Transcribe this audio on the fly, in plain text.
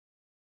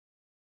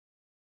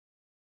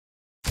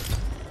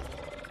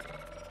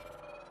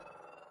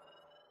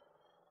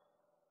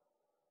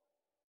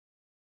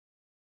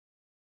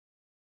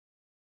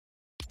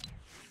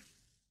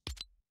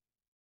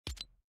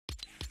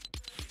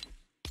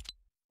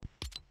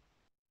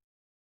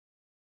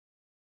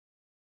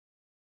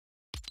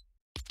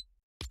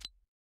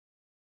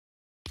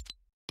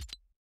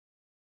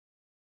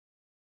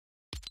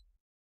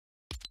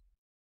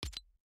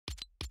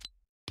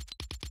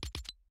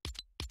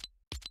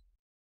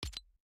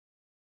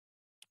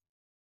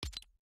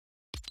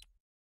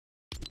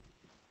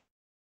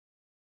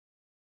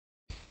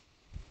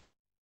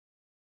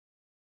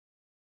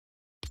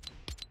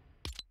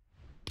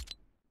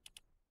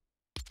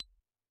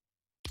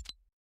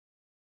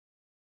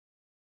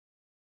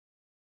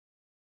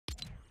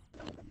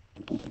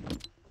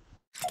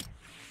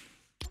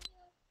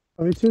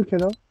Me too,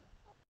 kiddo.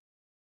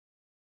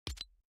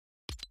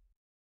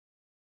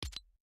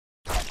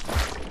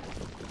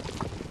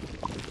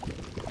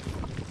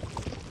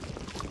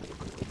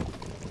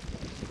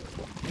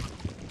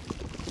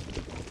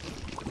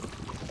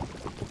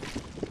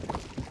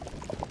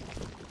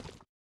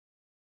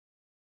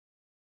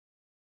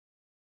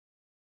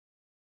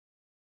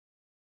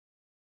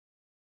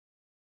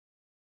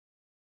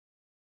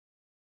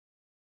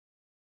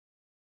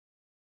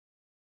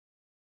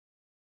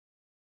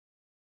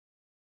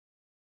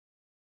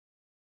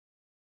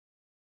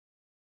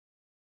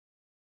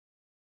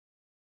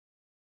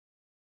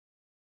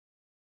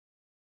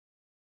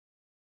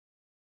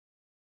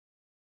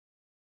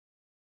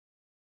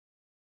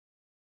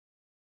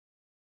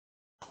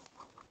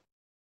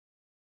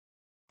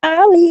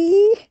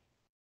 Ollie!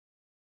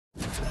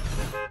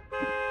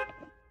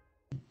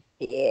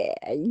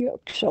 Yeah, you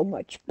look so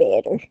much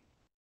better.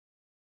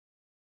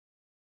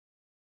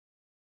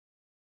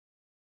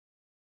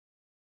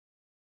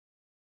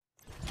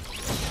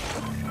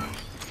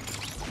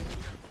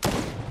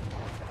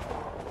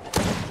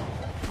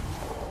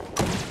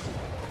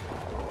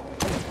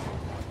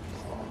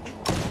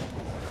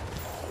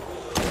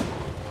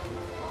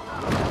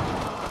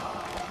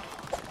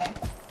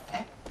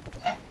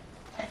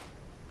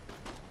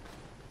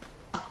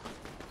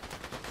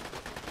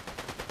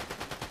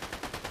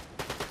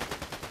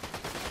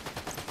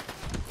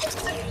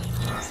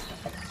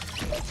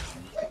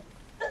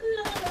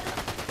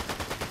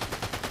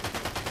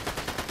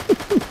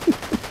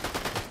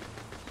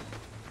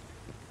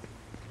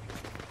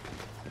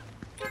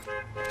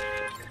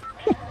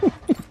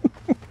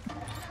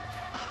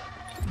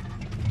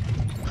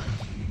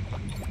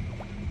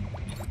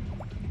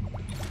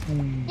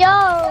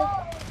 Yo!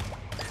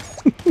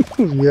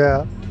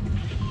 Yeah.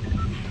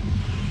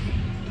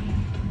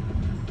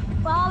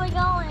 Where are we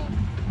going?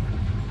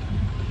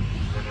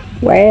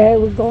 Where are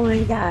we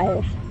going,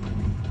 guys?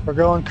 We're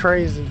going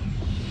crazy.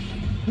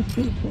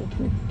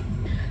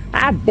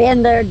 I've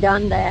been there,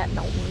 done that,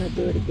 don't want to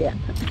do it again.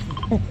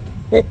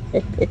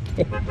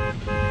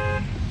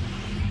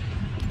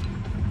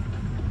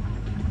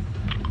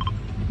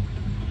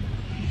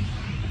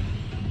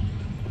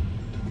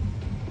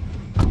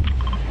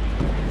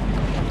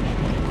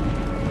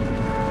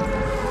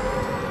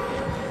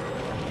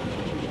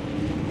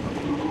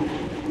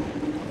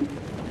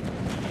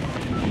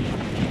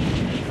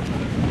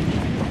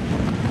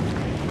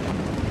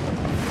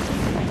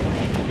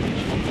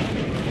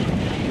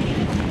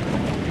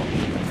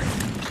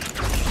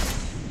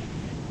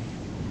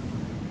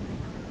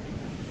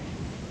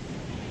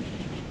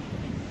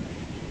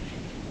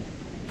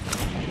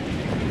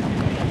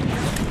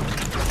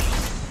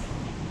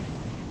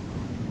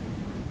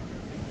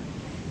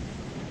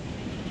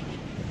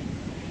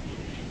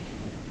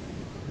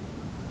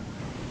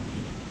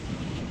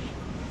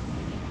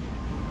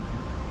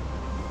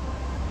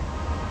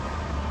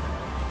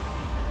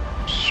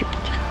 Shoot.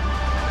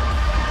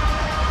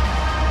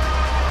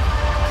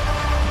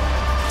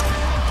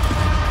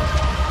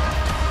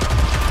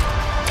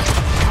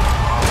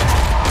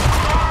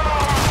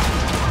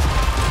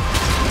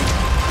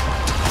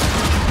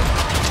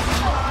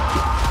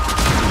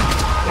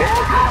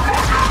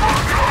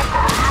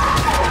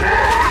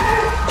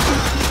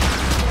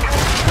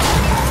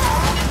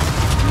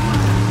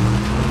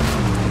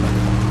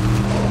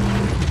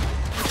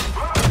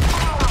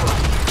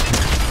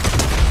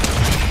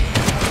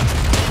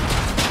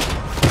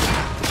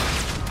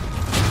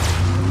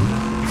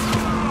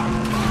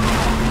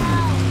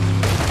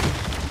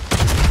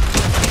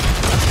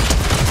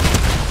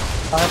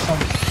 Awesome.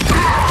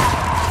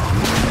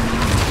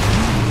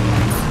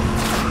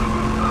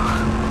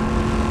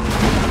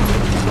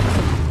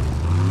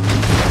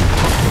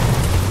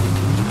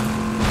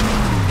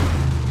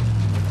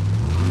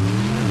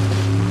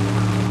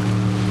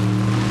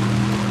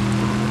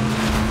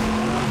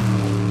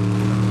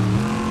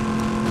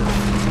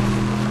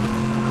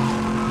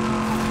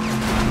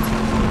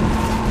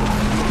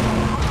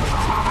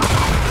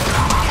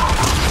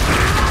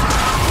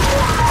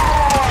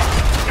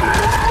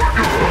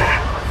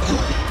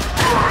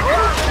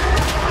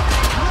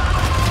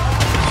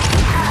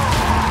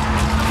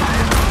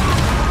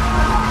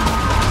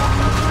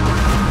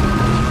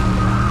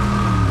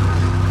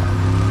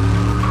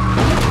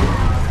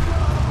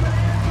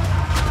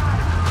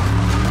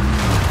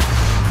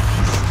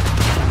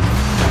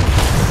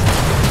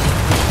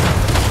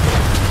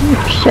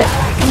 Shit.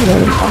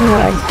 All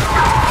right.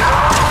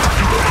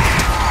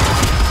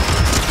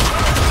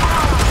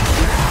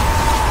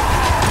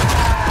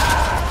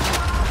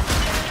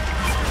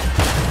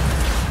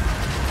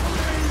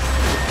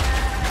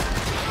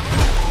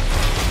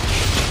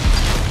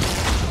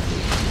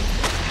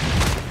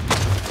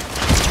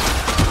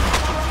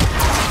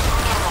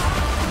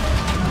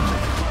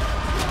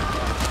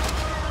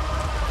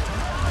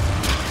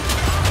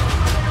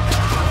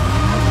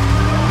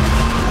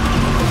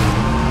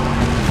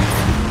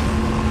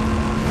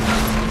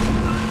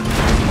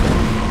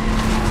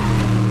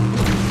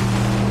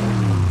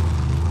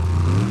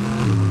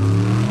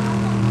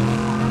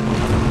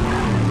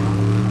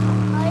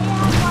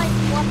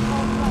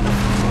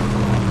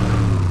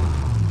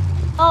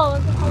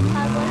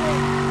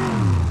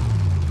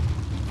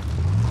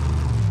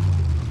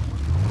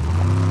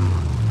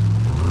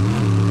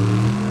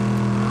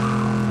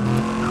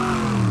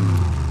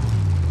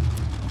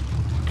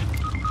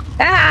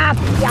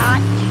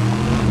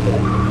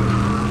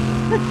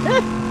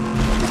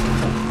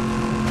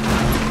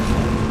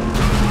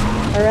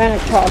 I ran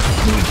across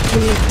two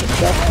trees and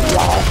just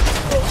lost.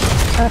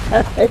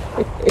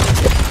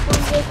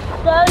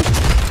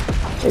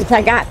 Since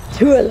I got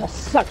two of the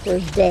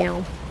suckers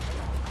down.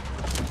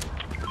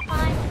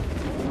 Fine.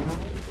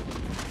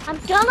 I'm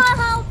gonna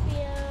help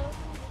you.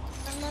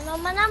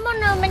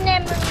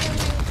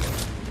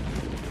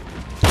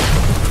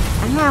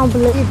 I don't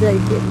believe they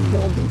didn't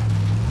kill me.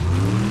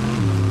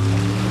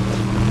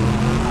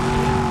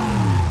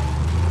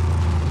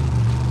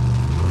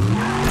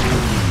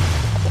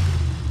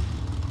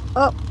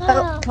 Oh,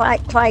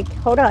 Clyde,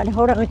 hold on,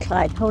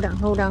 Clyde, hold on.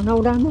 Come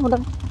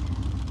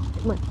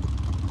on.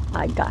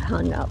 I got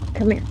hung up.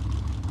 Come here.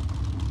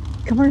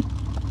 Come on,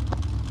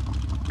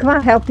 I'll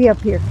help you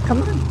up here.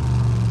 Come on.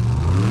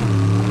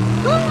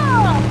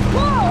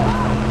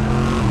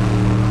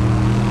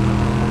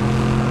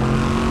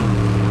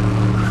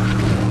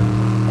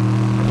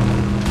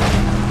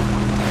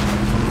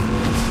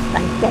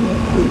 Thank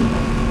goodness.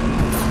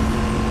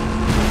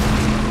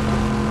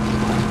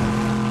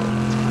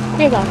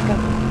 You're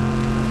welcome.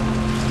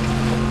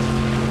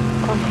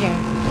 Come here.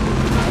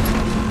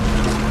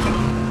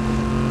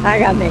 I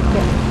gotta make it.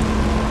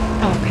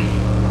 Okay.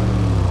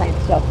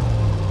 Thanks, so.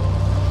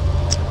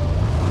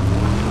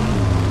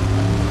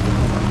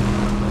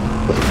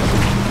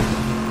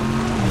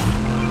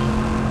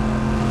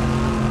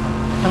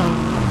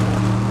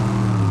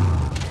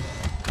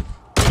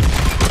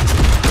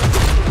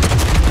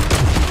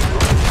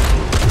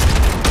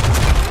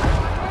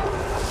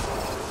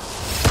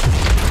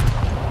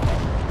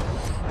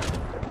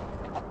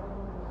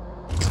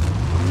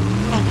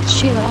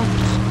 Sheila,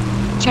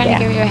 trying to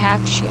give you a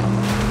half shield.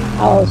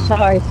 Oh,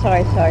 sorry. What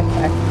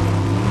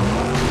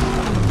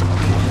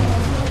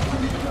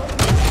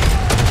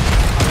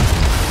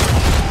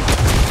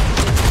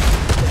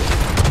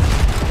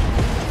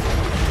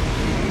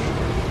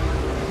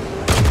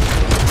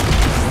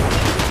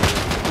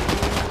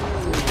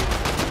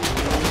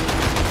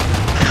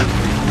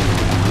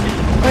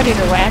are you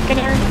whacking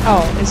her?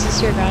 Oh, is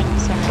this your gun?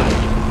 Sorry.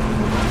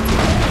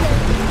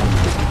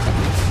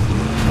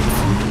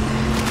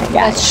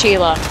 That's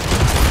Sheila.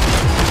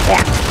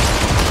 Yeah.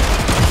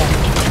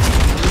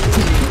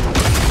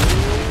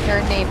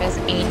 Her name is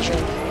Angel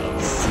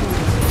Face.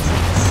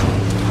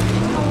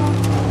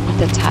 At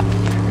the top of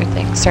her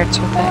thing starts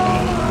with a A.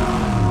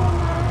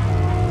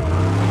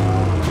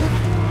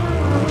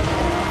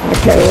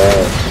 Okay,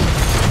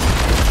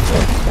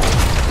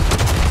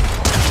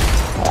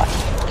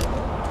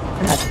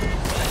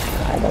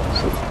 I don't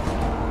see.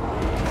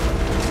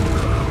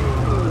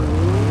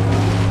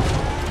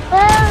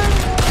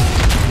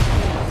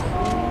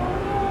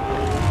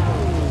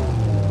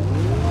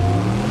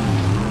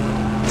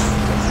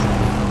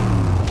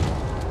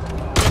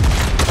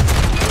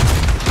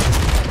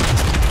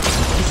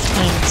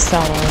 So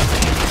okay.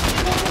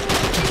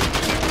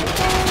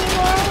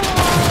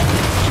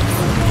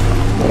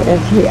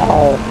 Is he?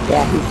 Oh,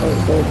 yeah, he's a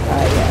good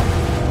guy, yeah.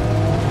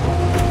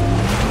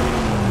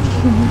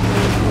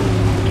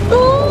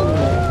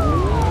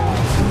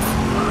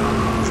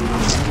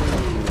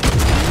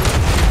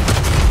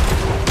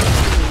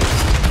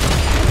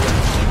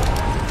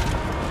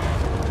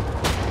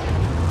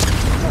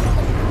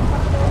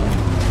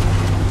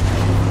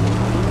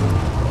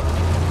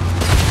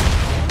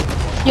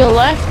 You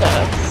left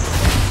us.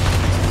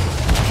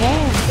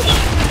 Okay.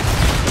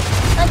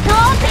 I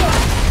told you.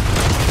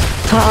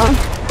 Huh?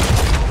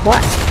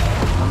 What?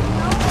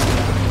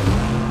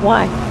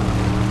 Why?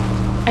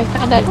 I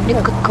found that new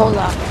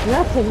Coca-Cola.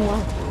 Nothing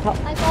wrong.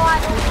 I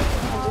got it.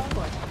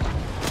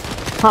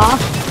 Huh?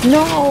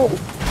 No!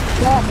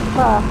 That's,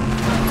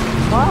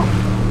 what?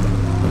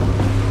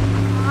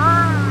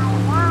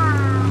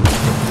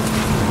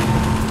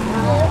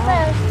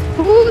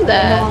 Who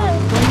the?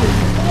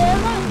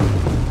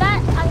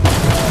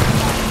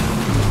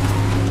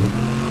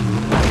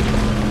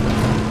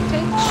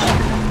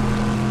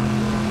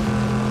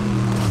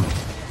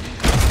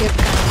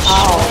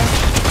 Oh,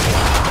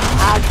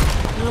 I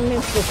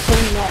meant to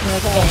send that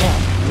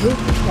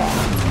roof cat.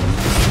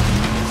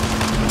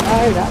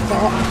 Sorry about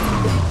that.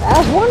 I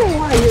was wondering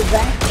why you're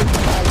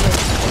vacuuming like this.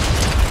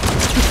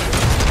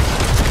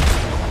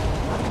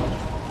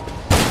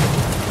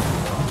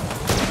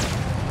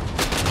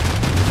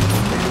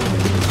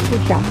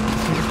 Good job.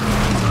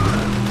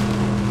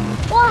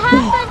 What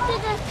happened to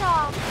the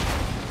song?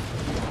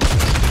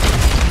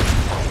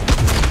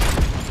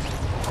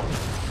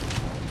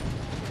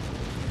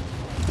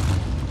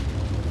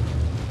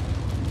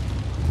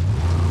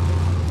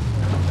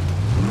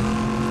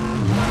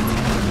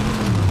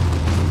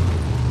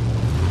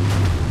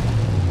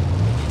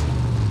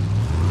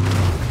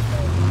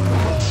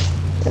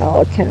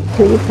 Oh, can't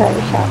please have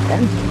a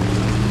shotgun.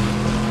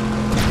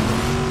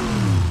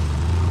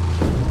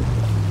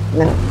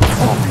 No.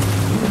 Oh,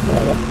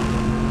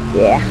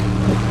 yeah,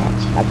 take that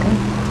shotgun.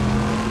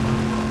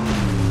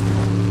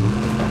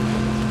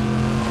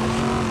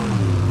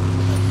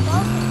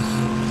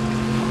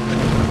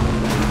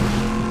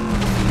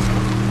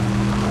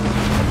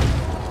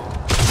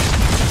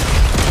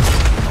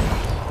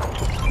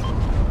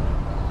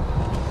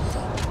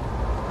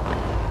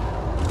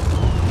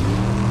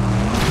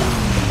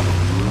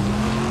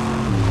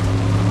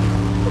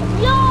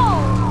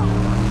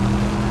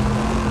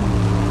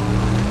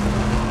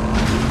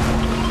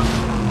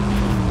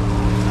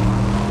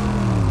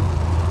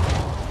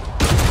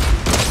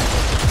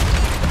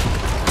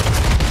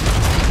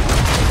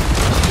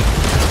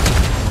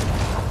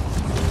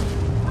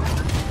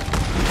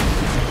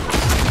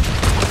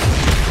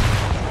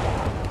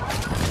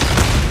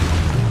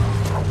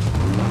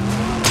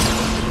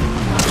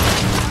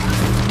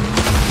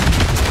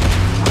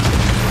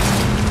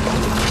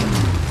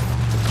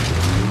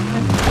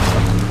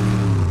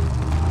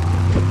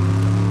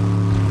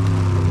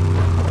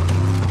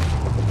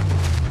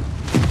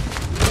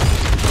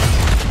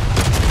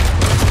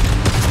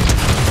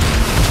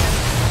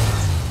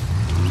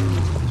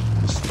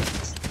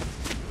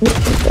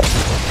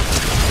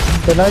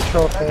 The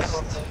nitro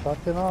fist.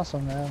 Fucking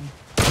awesome, man.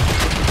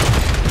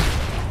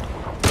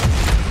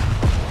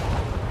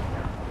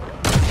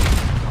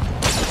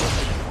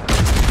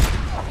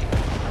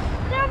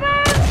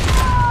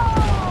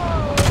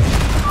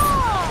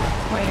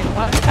 Wait,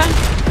 what?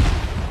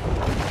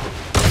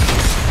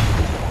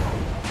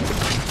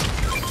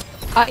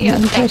 Oh, you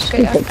think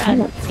you're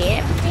gonna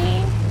get me?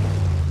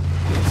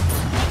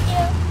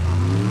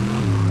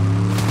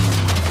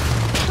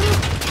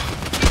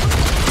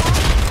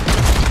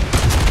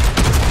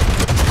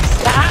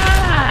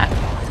 Stop!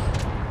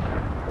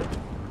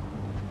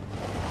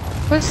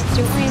 Who's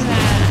doing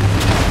that?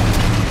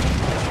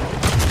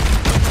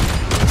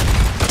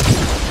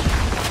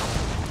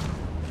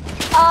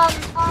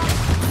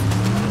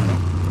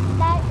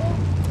 That is.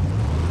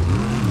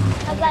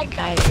 I like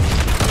Guys.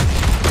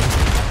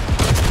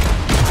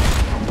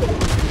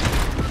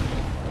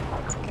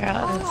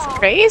 Girl, it's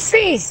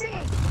crazy.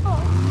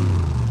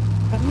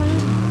 Come on.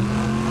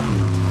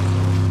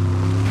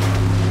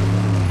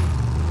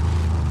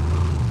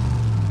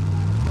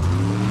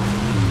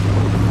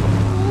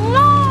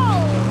 no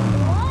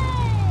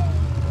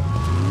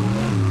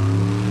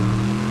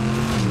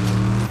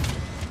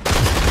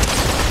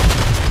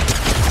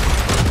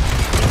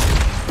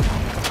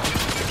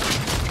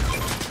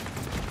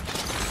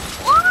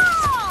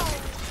Wow!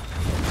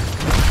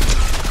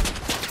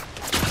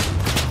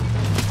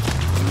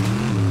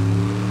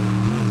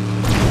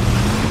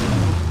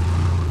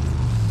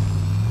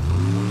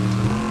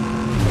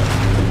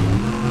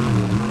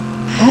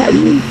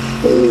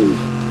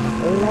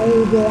 Lay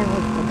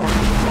down for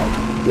God's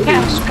sake.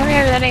 Yes, come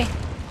here, Lenny.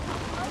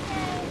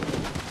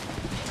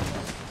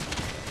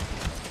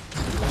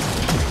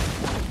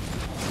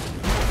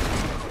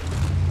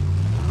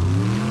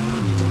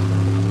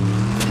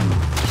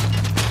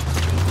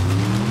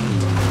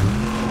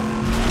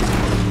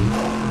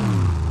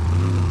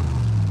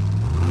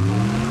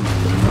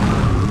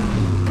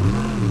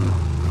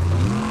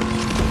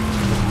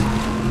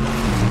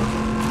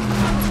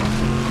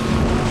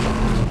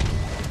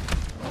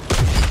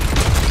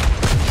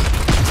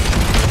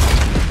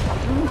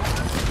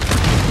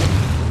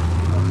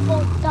 So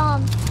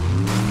dumb.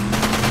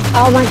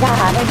 Oh my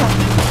God.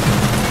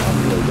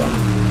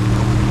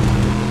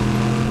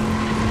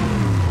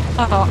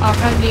 Oh, I'll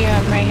come to you.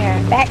 I'm right here.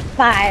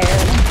 Backfire.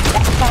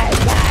 Backfire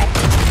guy.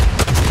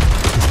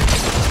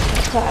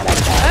 That's what I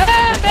got.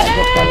 I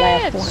got the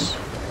last one.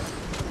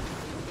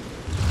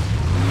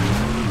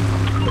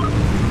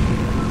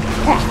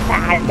 I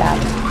got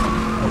it.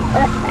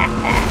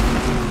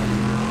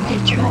 They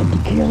tried to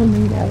kill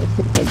me. That was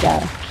if they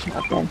got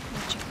something.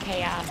 Bunch of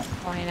chaos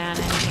going on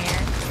in here.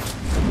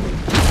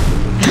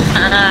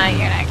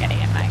 You're not gonna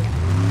get my gun.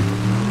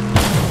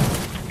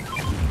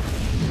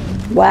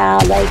 Wow,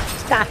 they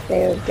thought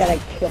they was gonna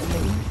kill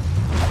me.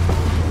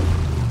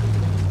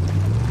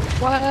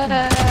 What?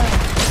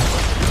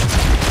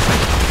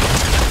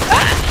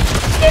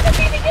 Get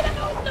him,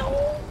 oh no!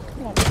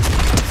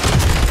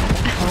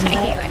 I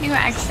hate when you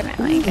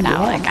accidentally get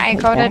out. Like, I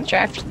go to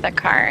drift the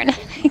car and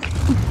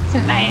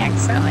I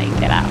accidentally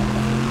get out.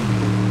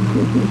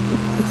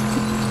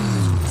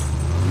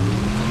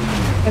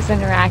 Because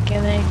in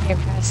Rocket League, you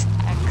press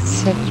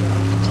X to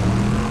drift.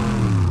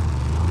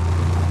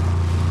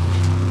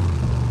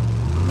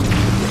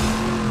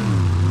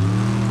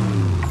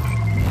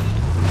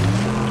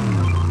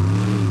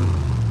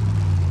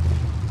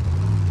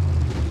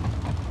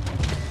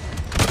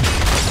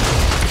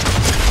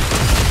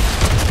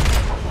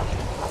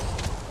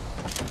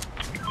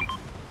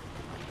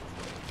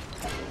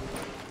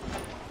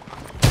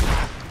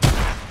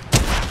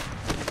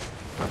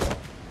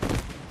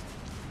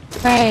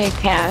 Right,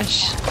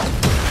 Cash.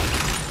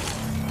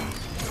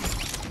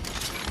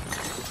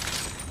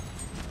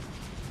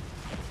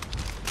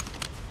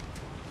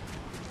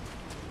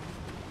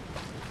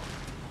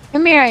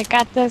 Come here, I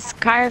got this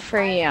car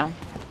for you.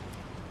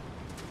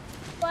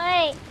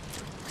 Wait.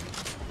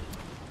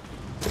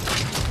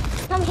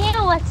 Come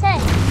here, what's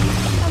it?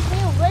 Come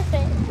here with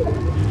it.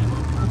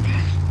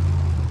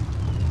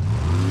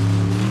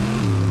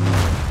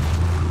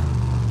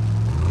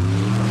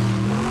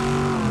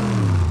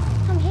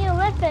 Come here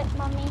with it,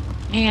 Mommy.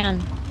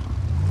 Man.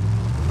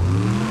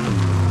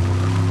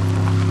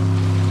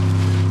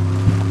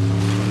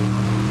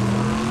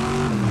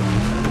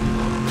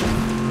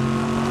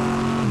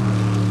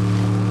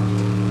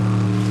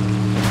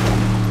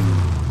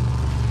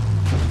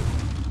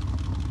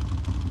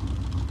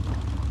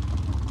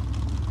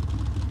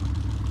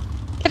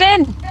 Get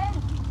in!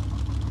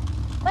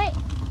 Wait.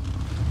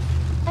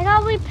 I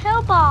got a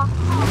repair ball.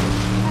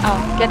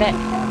 Oh, get it.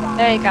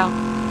 There you go.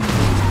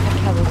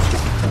 Kill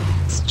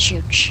this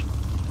chooch.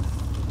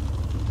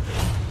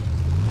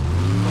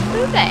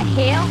 Who the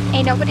hell?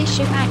 Ain't nobody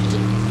shoot my key.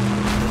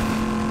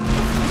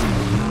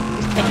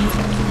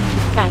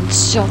 Got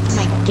so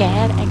my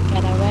get and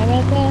get away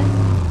with it.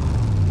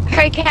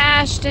 Hey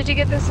Cash, did you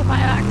get this in my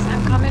box?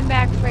 I'm coming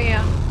back for you.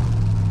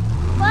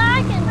 Well,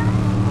 I can.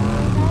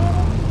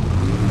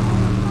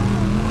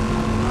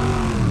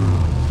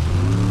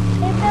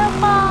 Repair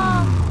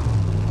ball.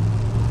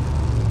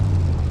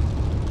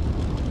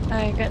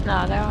 get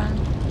another one.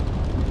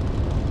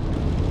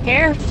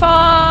 Careful!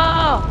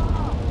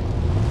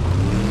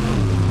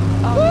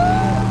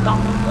 Oh,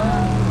 don't.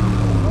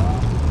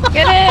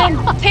 Get in!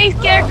 Take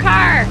their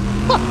car!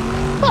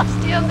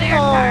 Steal their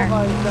car! Oh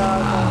my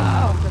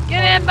god. Oh,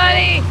 get in,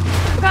 buddy!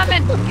 I'm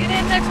coming! Get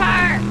in the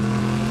car!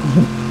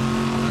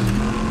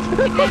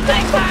 Get in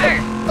my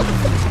car!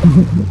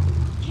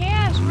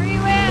 Cash, where you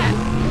at?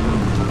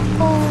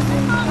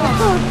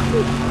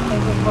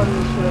 That's the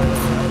funniest shit I've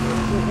ever had.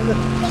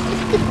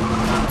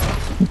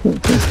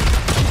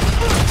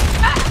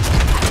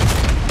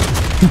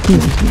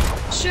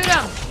 Shoot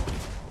him!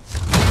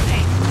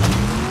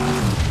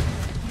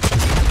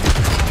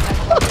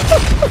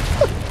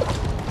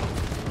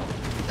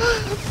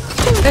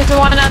 There's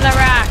one on the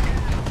rack.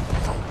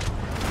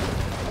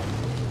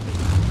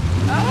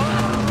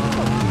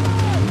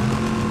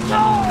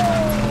 Oh.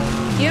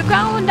 You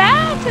going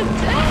down today?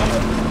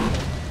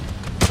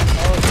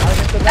 Oh, I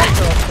get the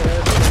metro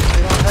upstairs, but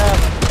we don't have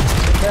it.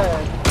 It's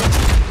bad.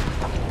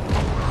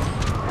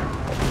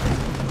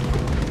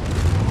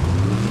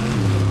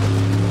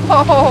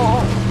 Oh.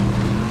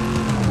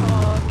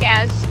 Oh,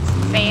 Gaz,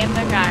 stay in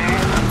the car.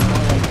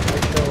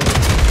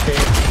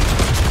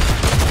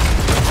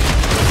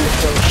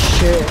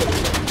 Shit.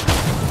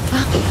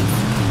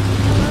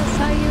 That's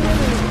how you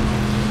really.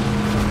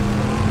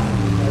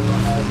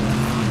 Everyone has it.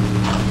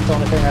 It's the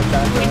only thing I've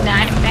done. You're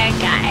not a bad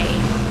guy.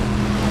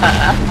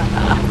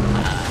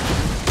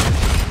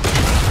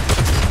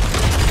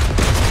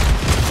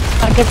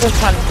 I'll get this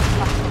one.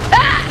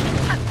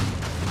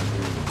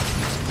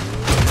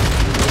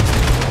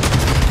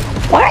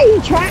 Why are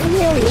you trying to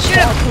heal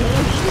yourself, Shoot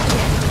man? Shoot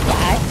him,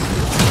 guy.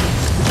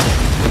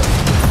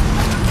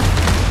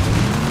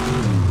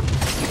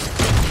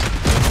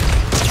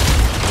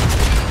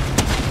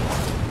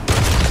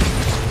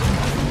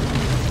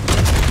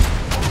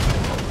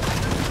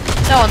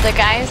 No, the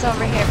guy is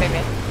over here,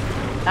 baby.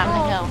 On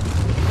the hill.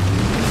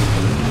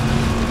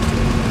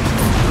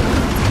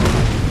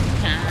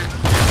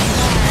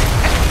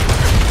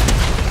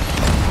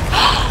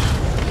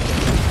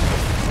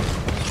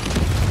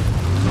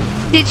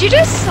 Did you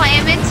just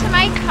slam into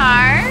my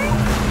car?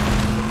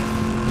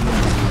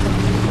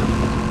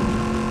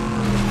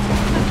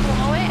 To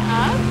blow it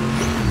up?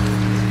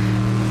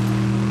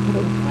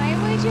 Why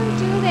would you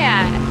do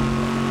that?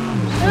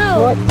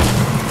 What?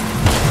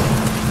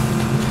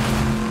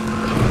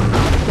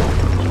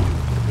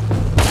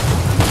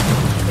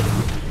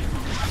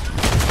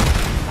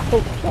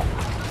 Okay.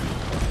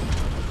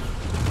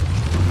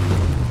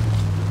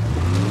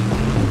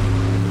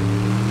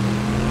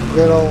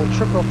 Good old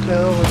triple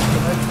kill with the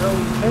metro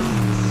fists.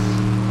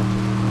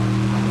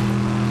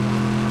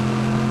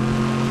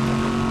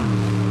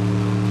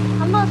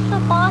 I'm a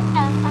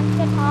supporter. I'm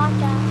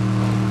supporter.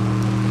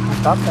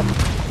 Stop that.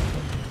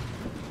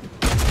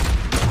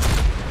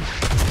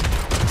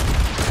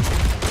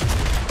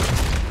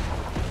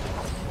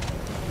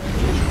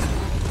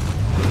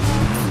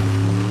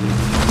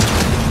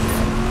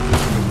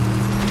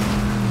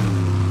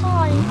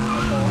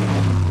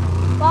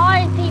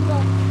 Bye,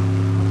 people.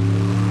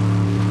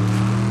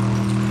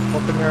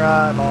 Open your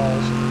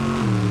eyeballs.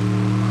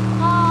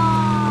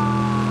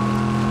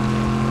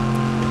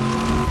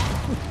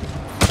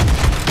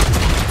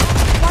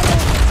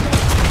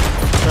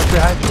 Right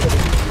behind you.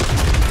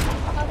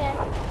 Okay.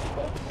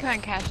 Come on,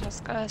 Cash, let's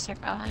go to the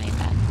circle, honey,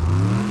 man.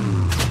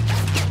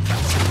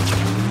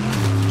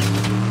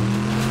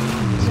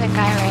 There's a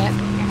guy right up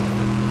here.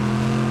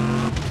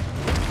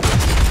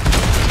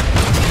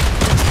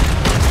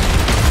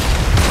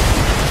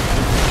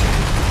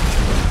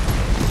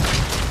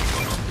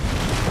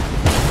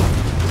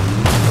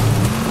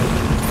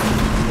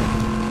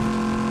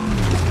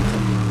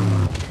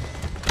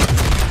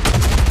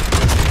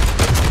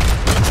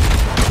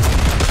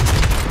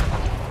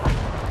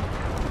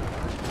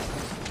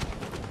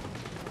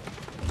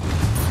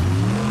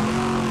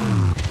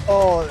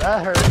 Oh,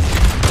 that hurt.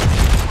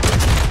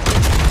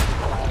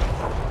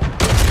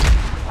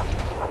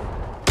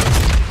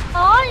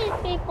 All these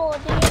people, do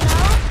you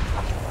know?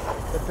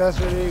 The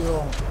Desert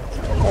Eagle.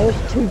 There's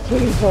two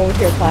teams over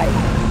here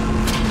fighting.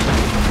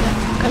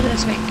 Go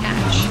this way,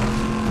 Cash.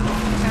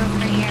 They're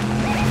over here.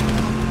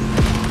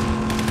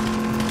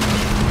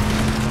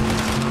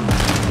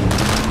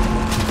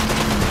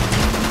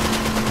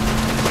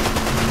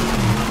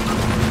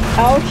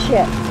 Oh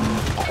shit.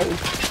 Oh.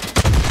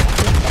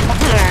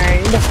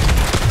 Behind.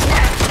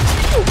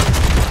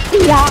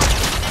 Yeah.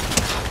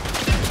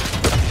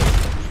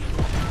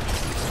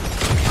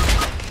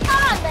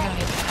 Ah, that's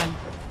good.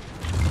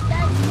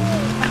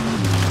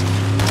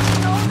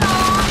 Hold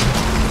on.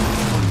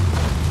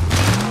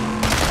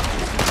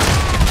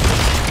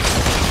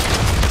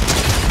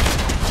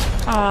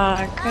 Oh,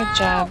 good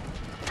job.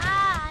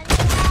 Ah, I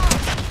need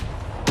help.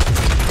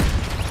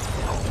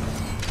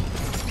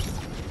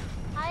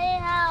 I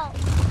need help.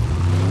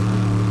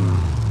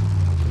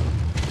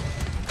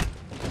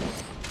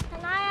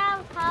 Can I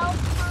have help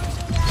from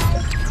you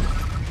guys?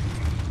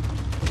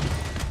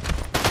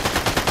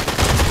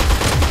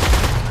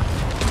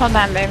 Hold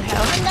on, babe.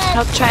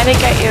 He'll try to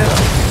get you.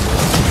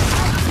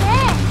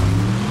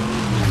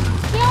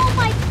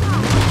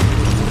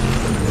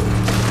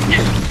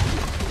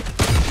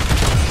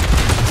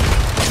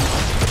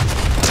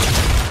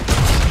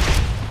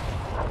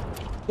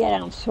 Get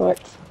out,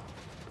 Schwartz.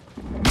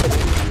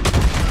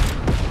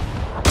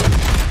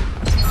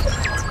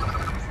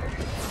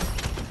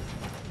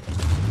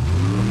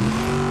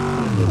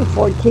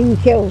 14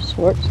 kills,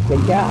 Schwartz.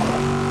 Good job.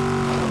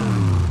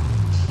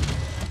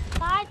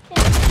 God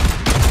damn.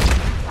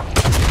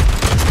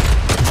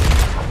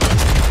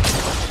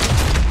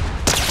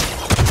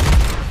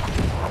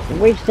 I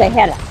wish they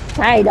had a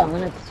sight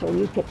on it so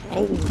you could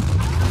aim.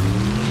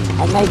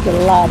 I'd make it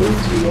a lot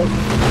easier.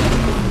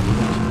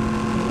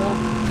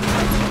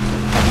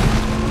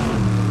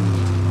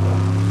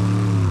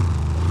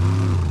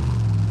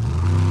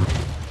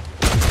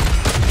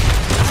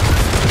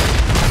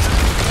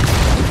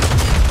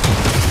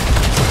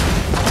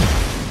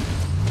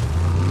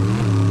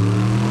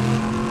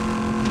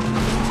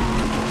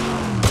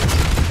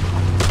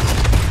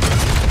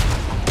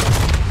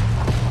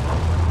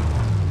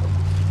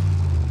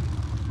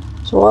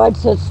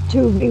 Schwartz, it's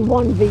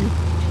 2v1v.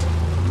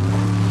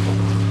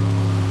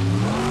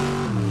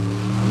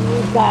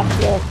 You got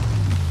this.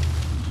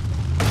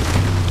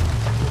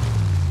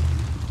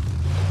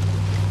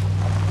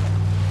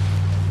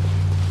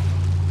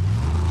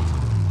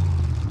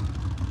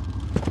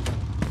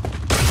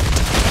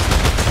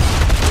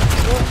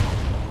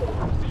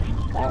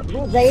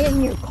 Were they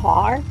in your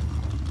car?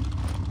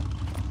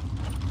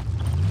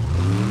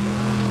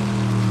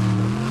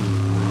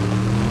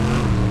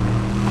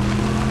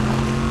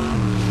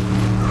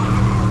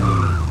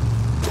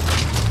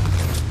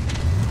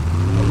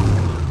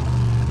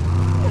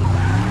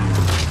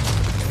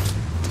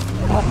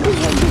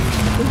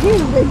 You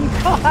in your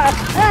car.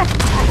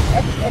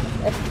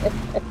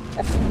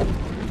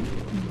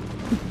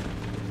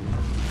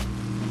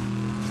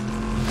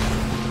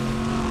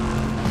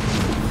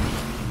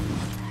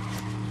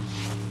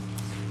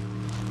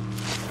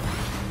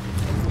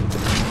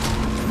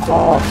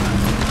 Oh.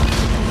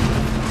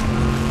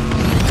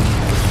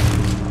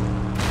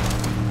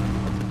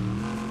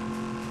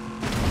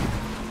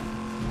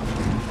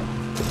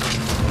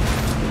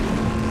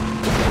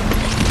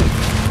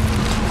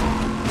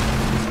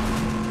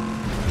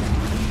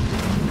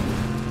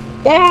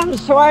 Damn,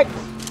 Schwartz.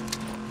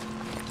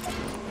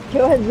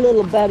 Show his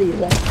little buddy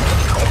there.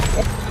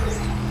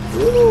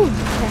 Ooh.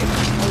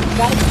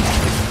 That'll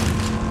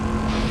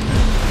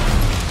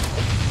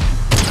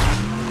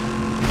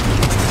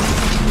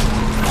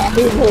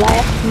be the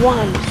last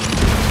one.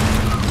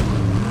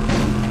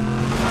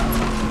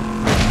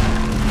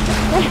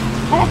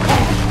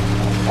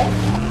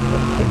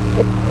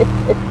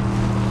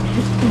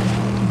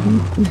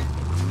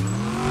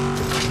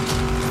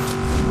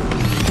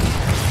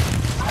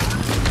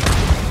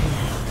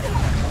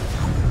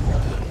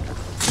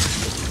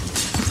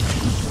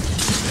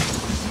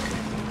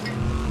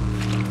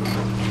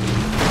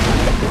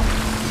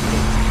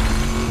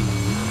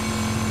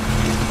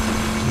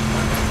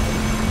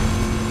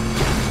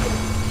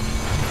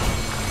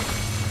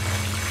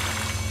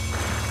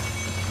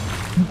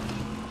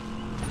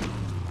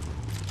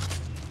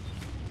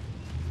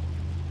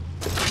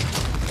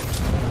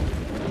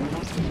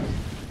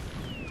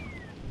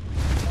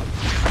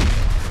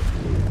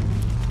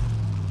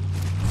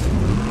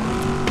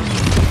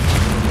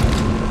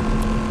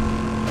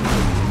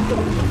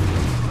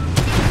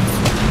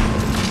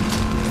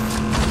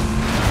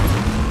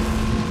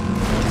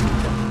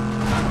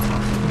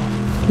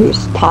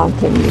 He's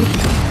taunting me.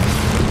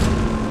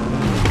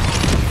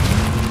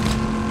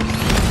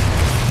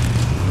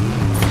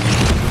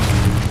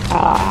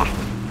 Ah,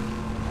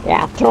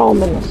 yeah, throw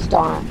him in the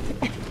storm.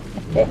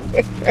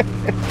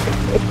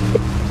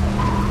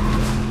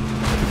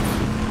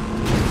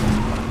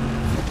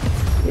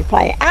 You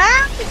play,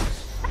 ah!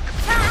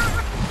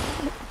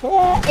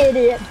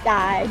 Idiot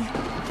died.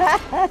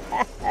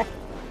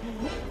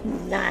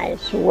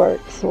 Nice work,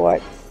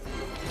 Schwartz.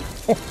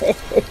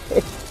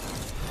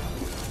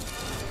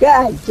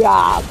 Good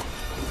job.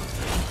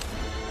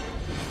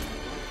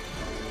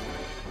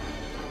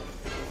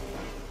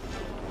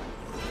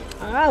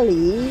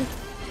 Ollie,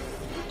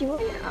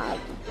 doing up.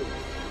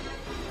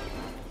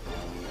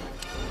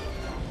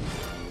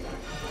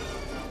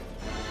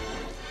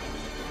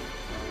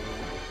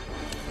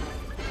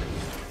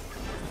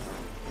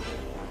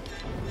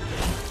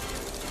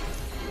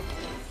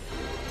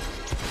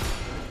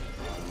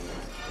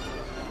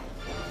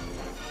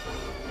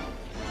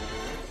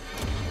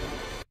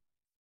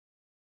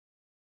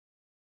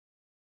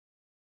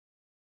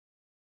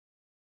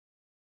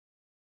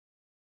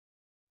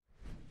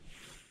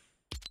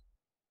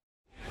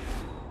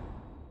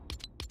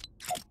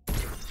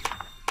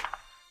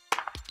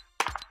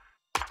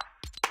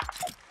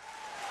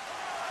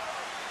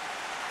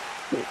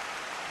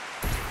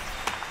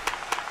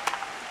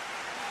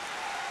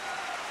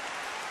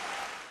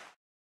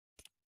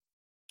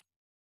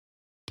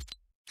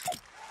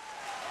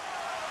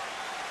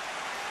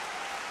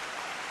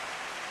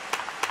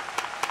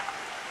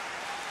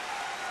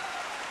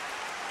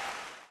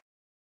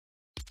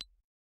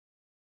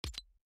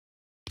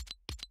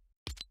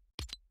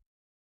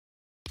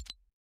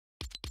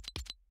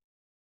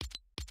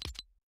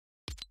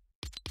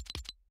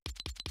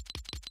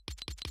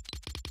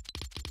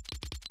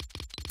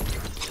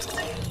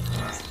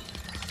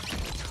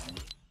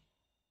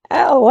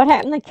 what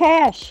happened to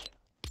Cash?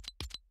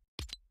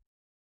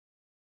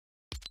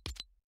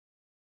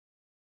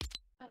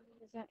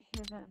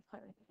 He's gonna play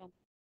with Anthony.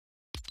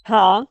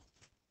 Huh?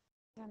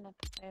 He's gonna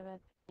play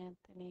with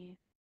Anthony.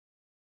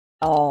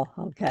 Oh,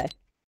 okay.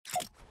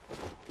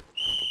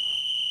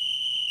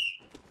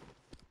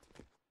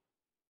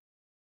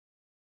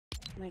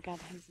 Oh my god,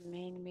 his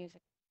main music.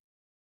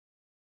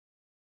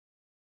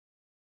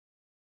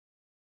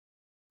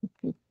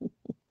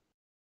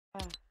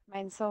 Oh,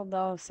 mine's so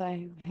low, so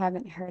I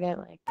haven't heard it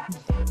like.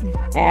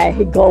 Yeah,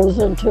 he goes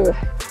into.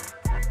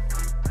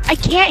 I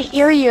can't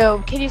hear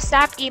you. Can you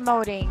stop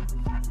emoting?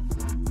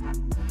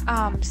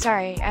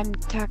 Sorry, I'm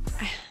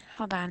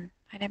hold on.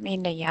 I didn't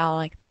mean to yell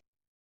like.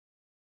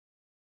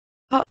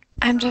 Oh,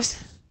 I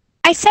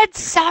said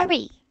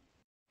sorry.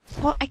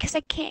 Well, I guess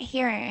I can't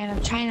hear it, and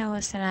I'm trying to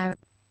listen out.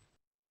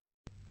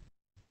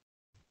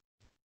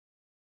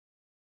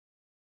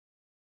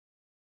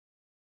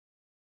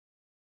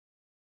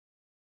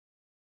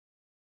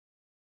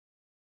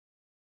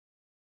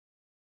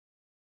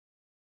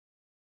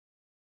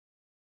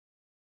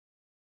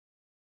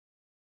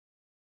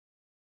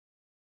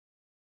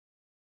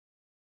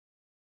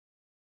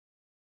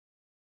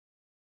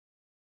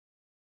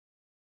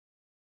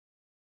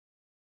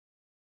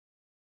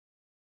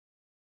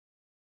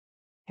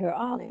 Here,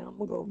 Ollie, I'm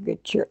gonna go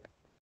get your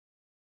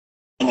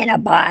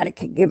antibiotic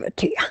and give it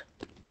to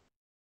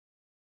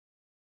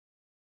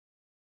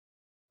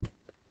you.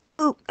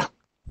 Ooh.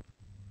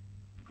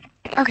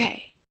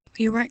 Okay,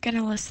 you weren't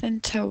gonna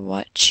listen to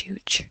what,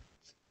 Chooch?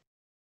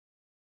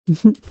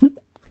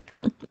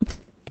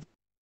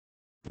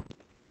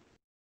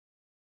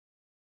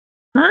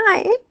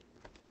 Hi.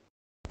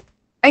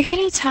 Are you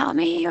gonna tell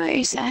me what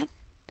you said?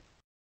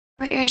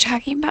 What you're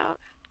talking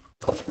about?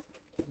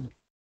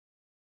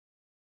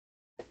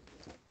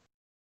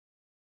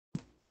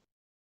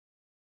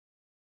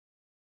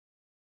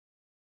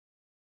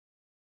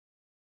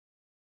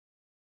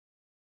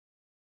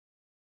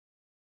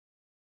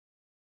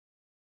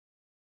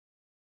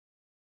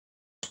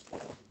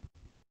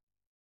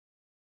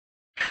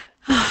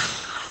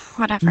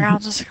 Whatever, I'll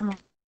just come on.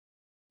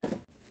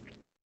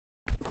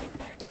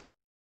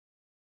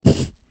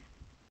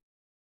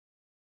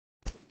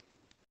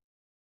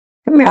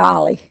 Come here,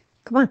 Ollie.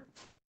 Come on.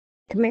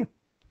 Come here.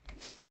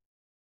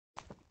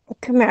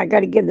 Come here, I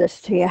gotta give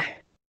this to you.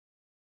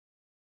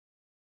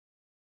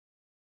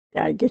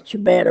 Gotta get you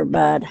better,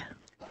 bud.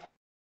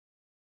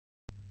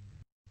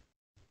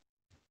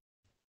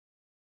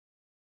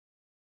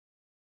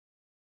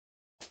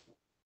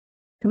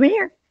 Come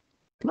here.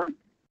 Come on.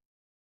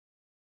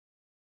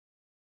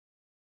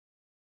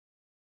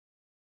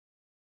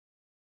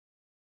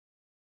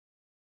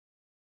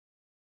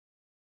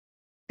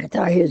 I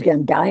thought he was gonna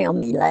die on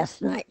me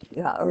last night. He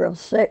got real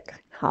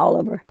sick,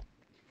 Oliver.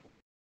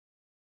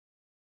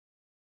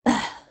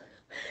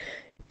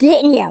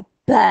 Didn't you,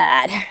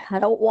 bud? I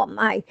don't want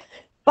my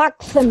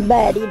boxing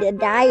buddy to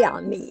die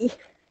on me.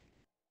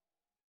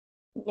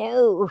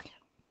 No.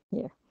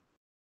 Here.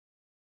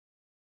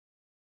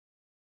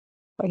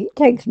 Well, he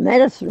takes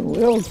medicine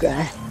real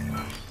good.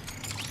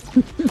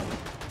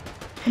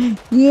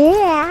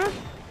 Yeah.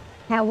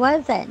 How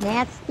was it?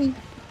 Nasty?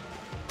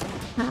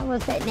 How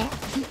was it nasty?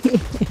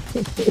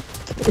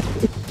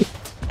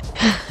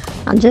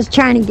 I'm just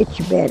trying to get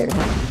you better.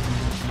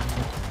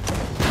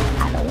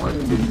 I don't want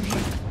to lose you.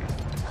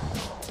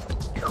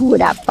 Who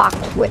would I box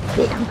with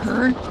then,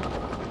 huh?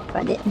 If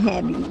I didn't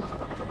have you.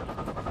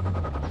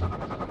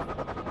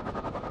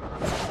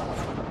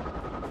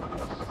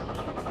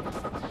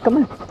 Come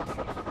on.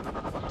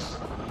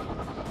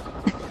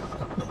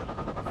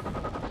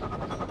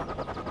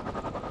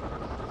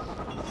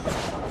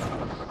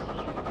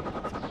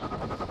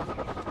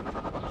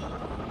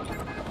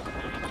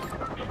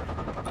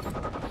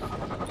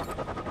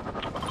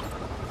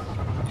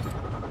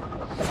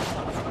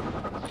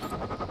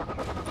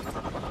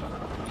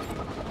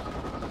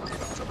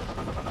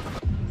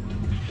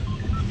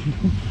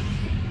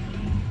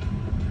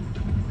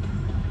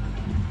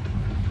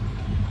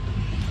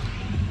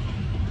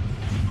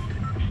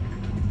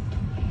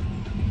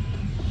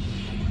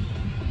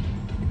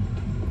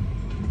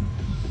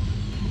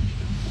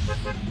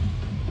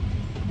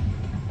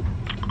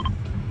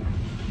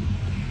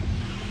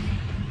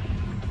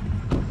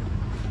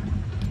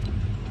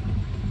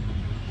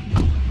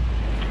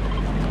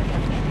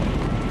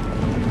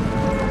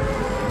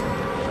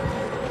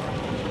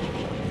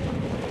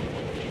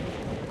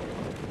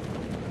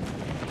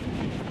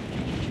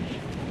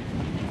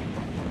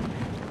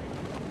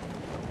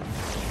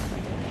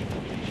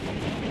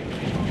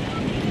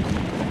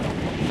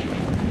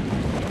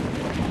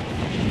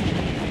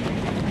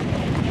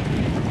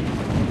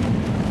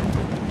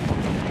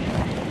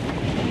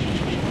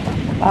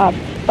 Bob,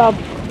 Bob,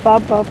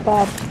 Bob, Bob,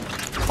 Bob,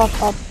 Bob,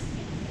 Bob.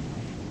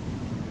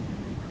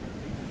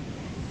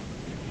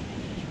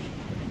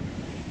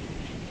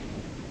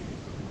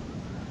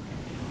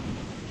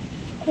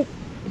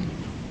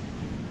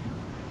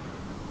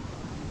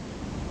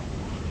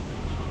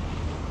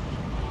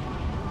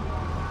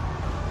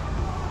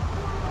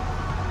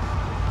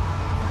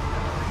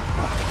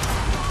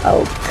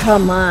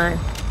 come on.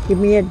 Give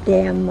me a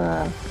damn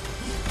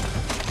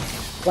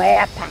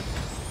weapon.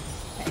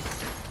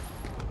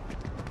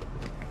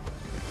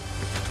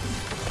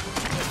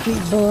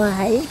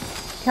 Boy,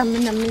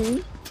 coming to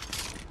me.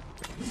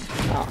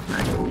 Oh,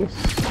 honey, you're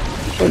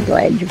so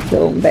glad you're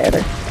feeling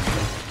better.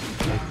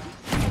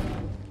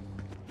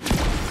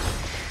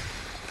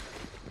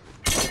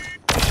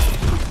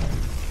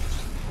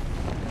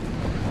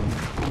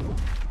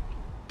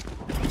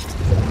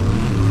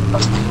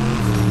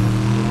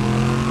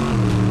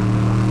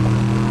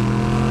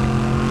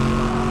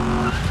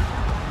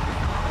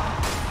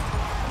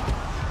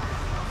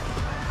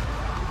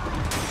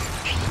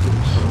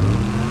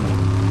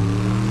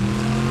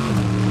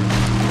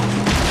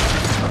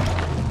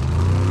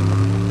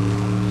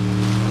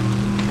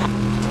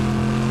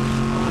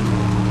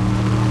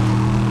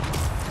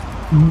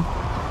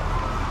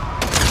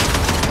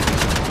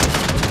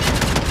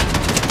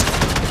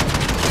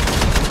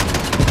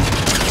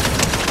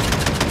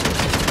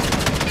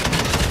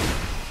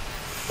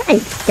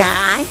 Thanks,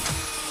 guy.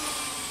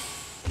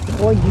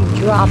 Would you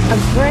drop a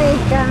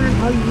break on?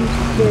 Are you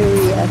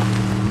serious?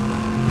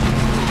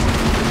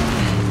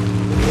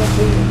 You'll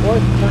be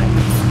worth my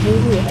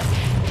serious.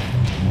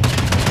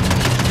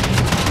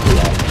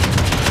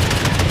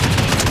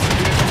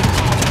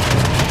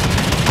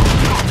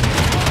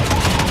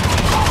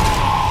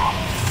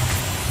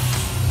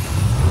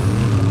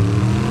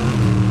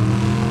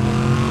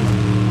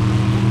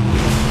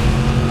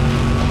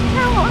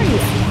 How are you?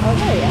 Oh,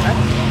 there you are.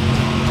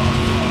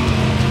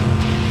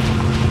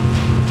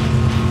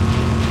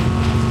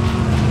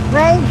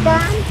 Ray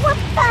gun? What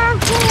the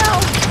hell?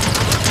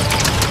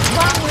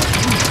 Wrong with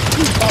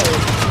you people?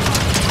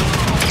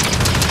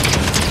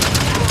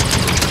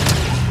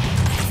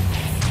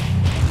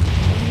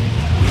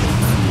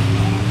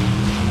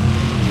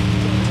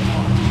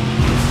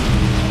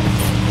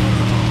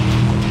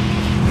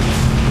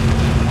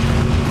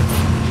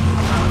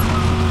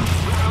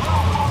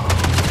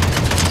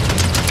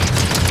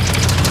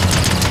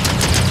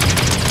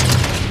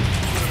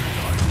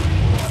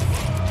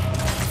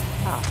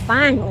 Oh,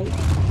 finally.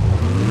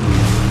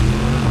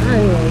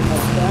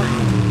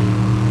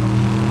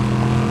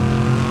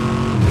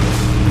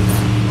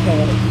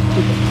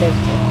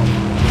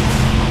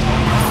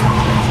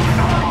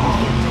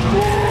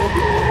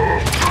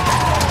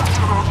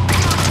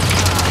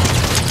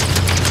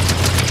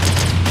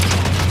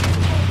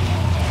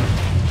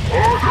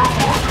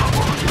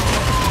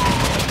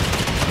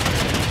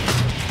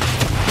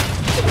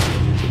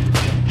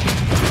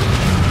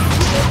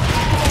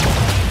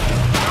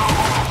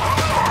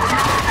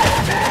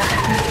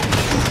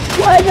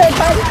 Why is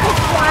everybody so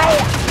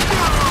quiet?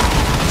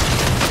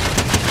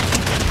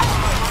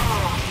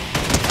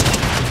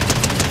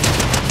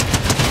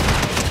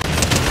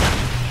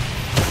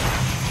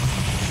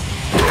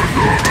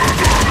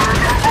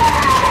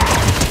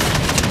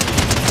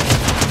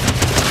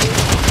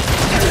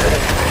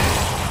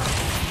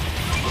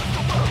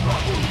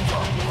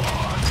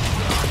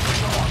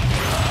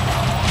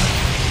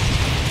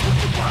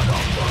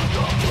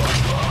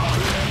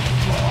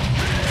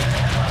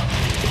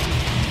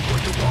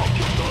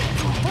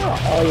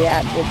 Oh yeah,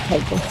 I did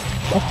take him.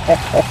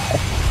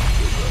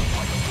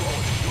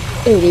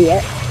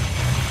 Idiot.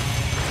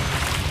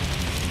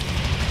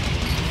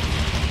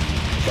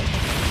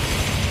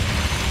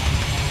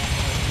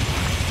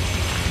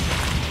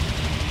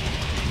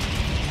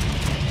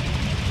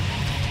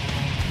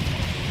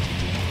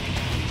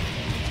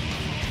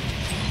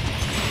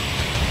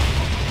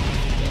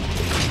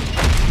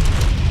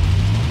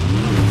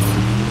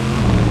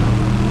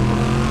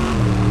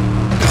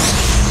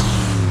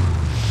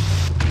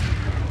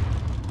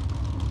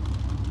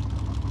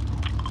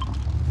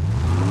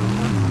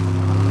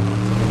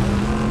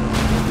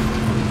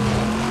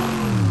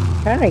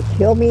 Trying to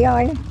kill me,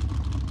 are you?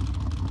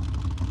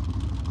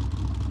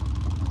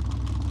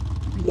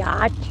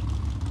 Yacht.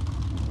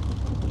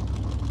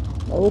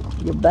 Oh,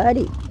 your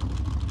buddy.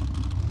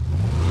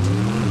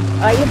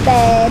 Are you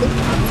buddy?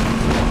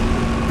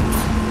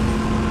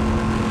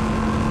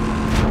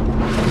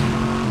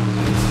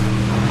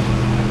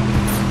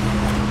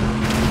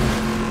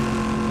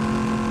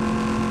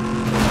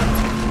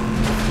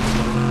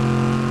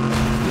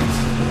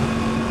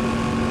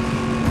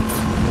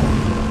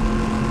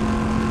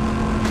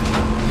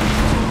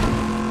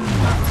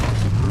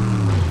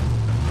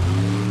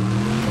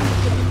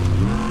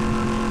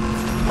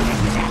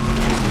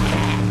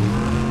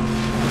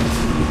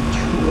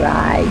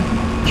 Right.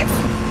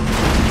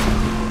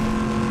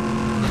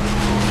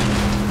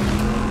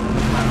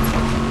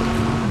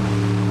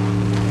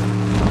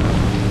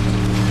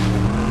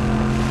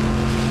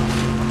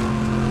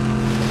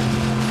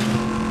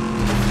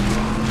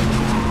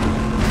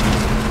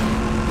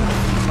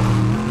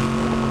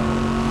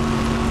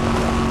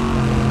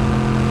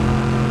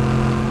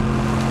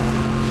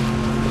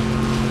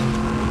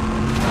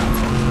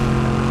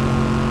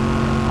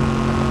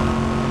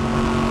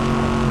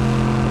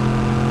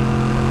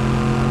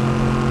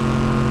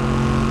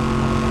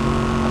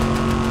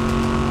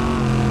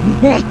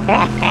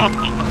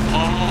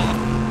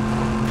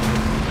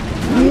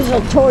 You a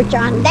torch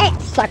on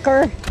that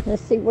sucker.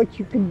 Let's see what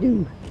you can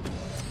do.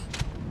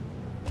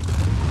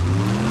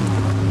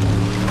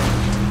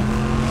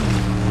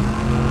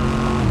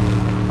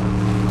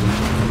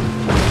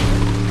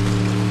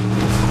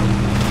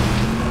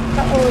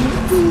 Uh-oh,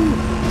 Nikki.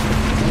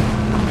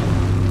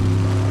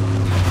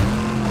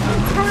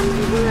 Come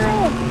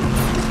here.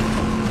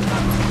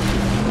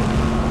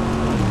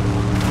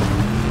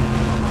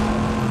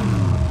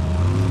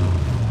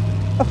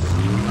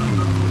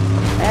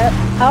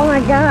 Oh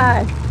my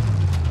God.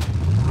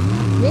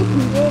 Nikki,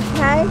 you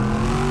okay?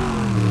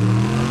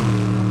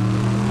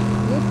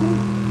 Nikki?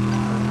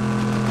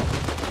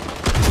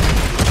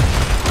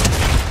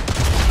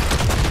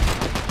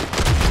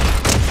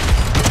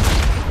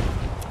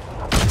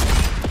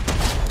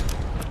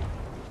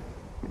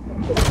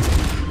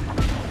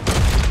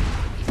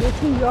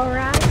 Nikki, you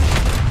alright?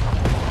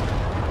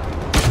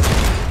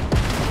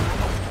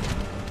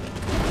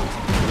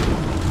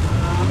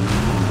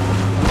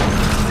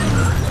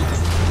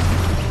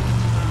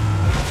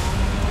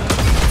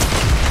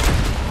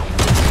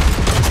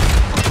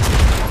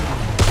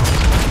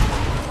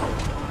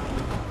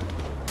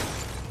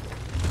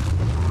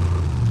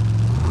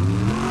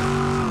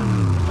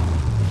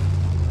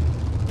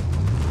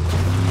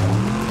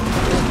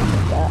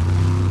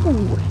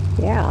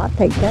 Yeah, I'll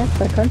take that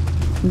sucker.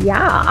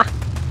 Yeah. I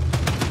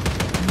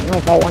don't know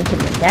if I want the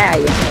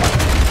medallion.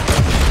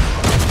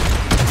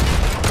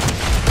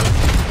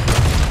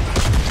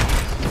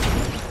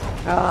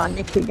 Oh,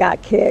 Nikki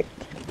got kicked.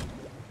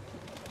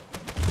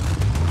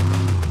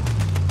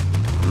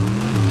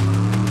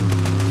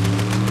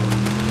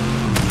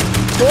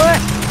 What?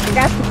 I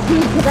got the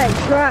key to that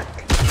truck.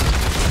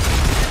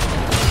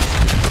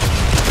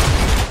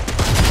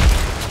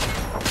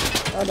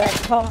 Or that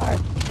car.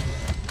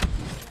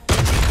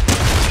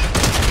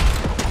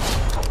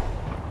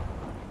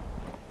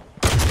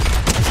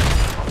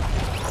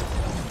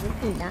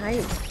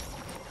 Nice.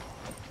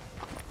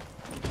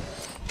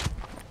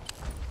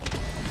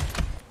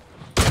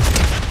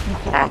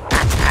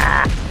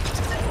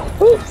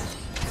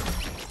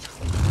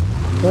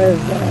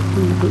 Where's that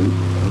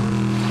TV?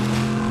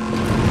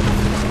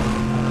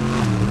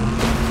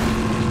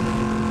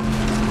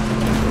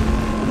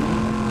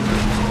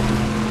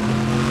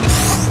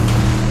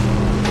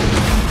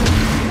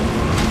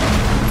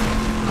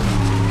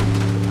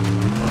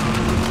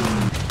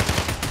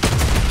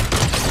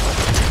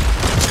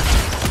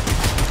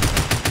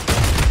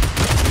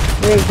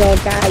 There you go,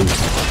 guys.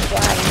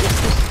 Wow, this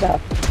is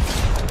stuff.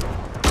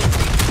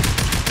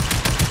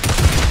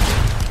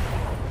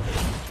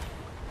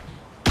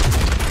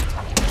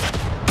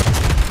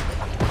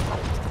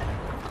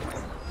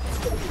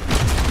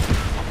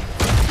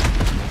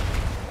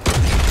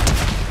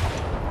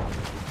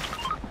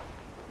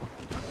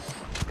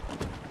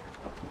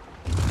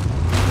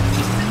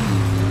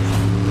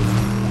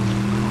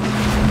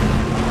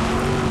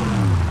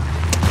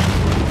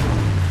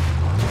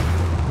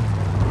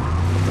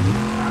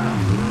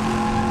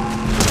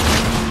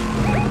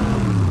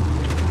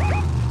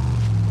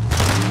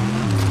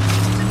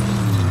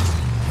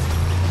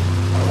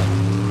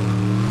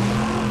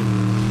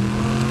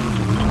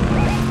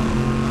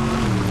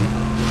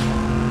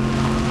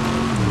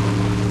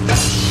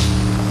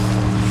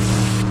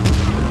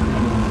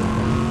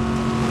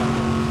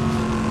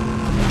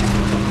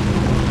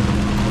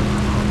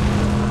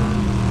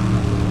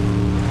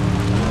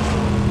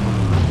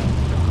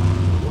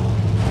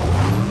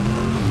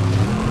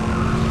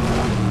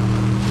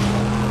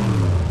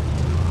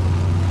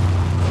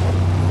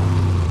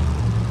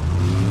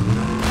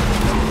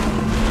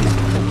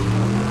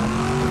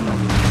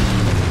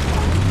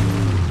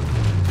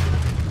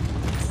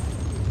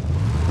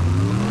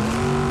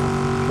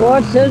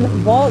 Schwartz, there's a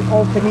vault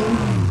opening.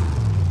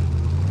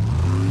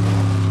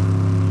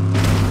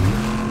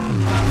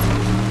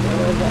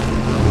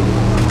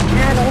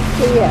 I don't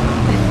see it.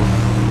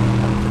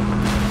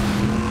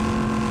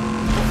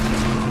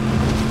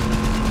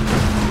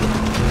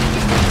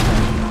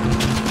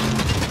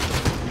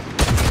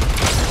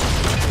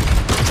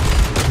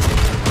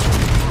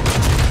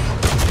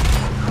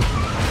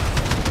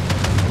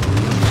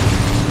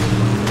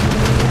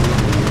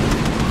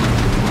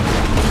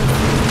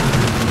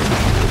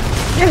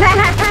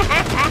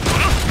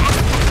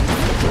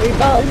 We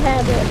both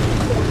have the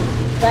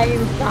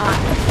same thought.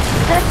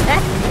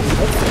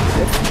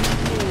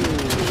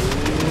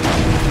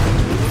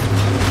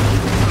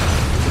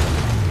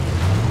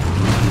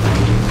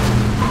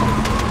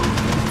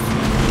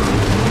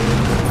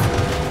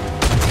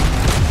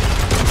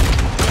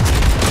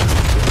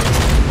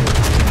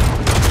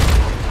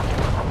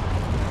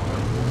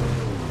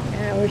 I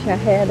wish I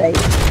had a...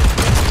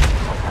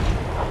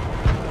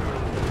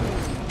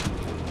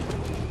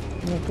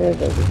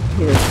 There's over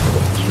here.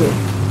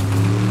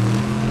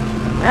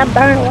 Ah,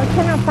 darn it, what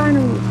can I find a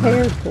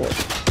repair for?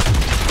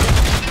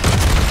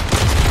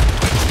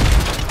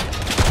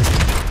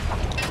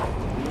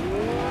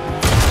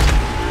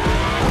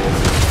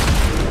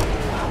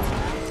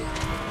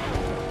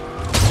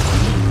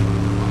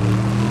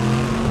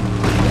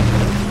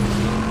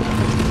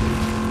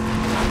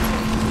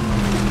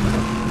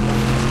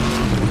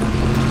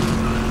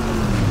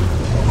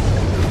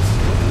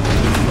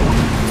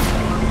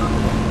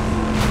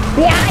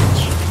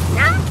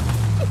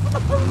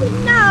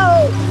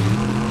 No!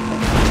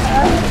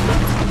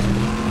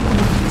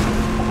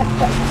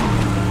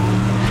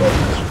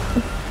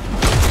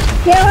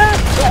 Get up,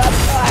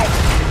 boy!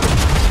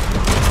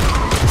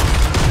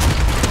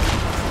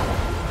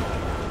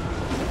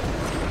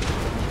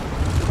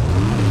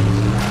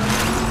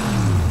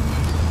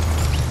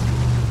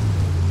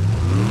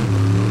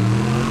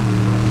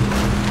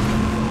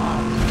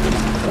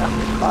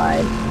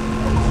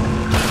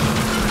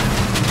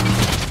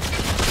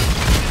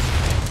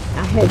 I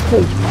had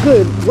such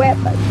good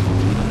weapons.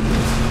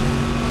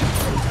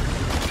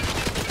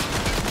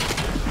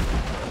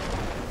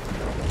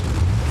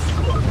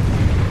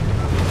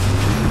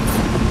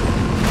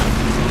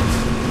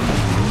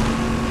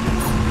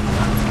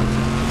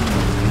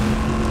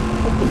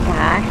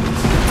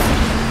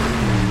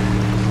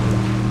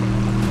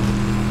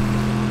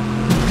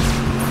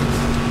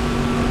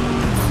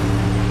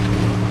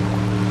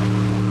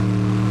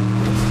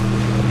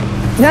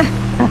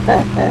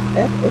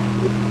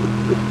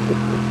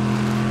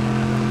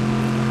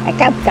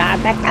 Back up, God,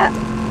 back up.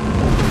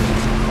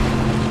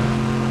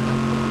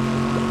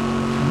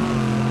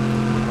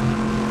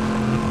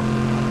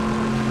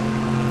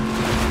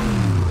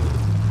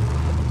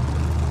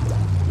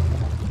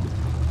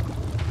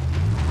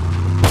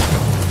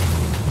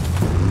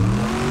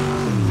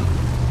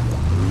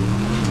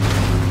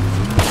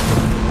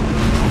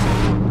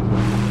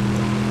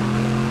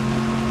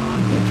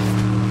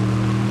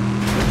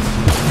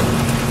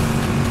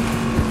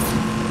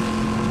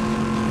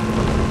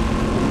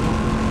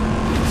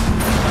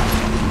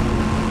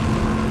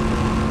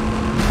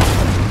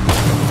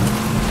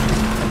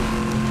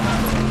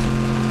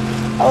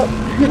 Oh,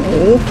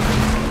 honey,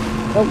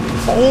 don't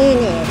say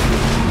it.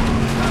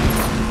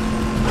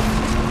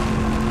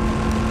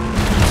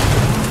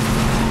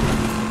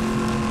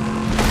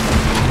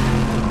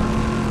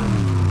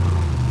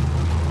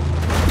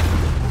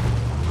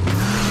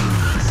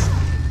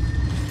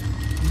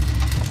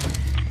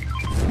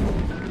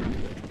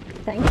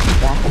 Thanks,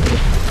 God.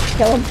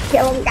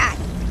 Kill him, God.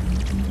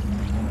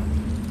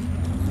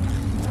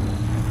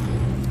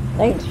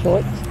 Thanks,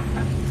 Schwartz.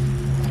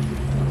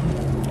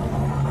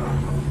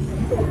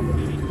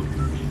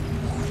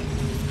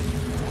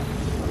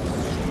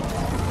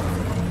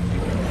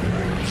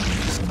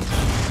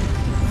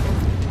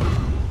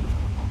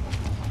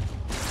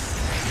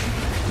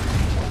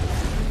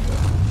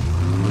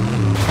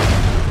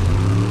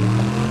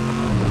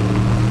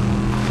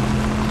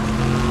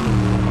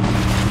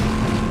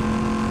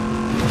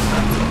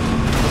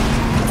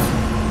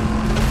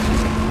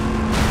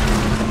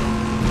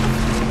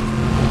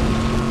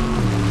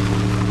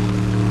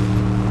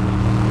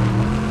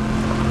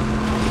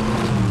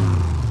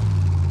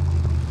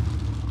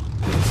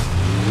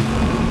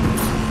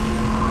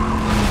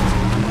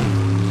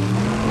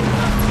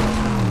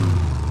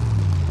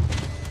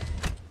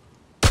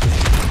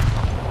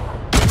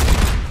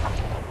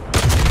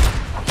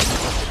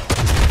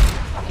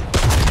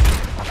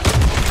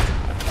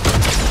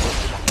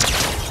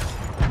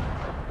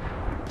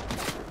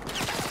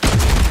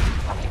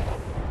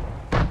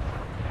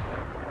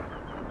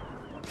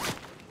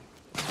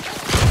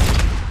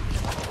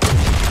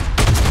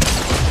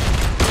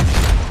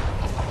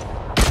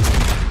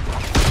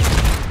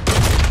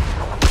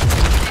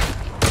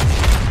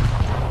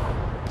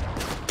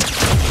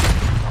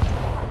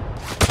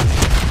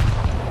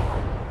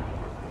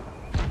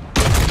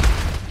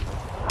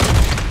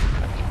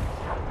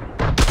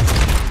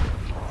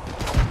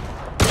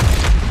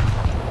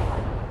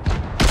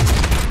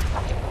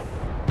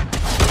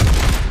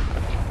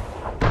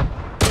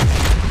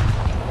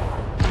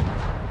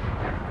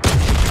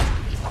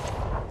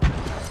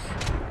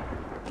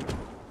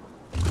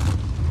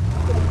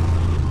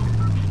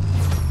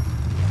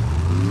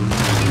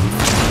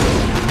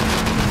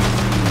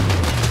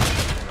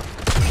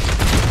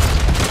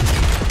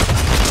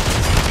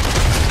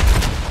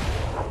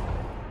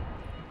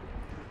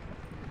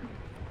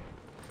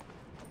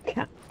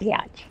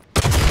 Biatch.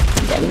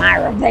 Get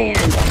my revenge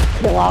and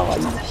kill all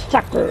of my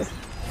suckers.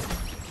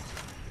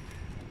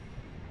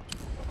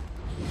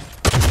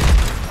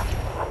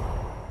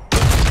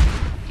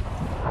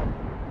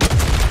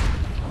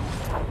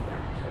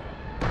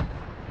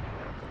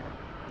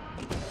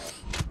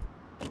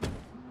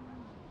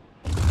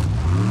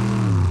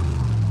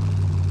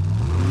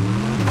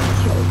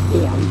 Show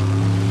them.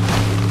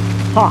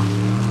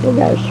 Ha! We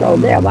gotta show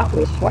them what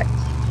we sweat.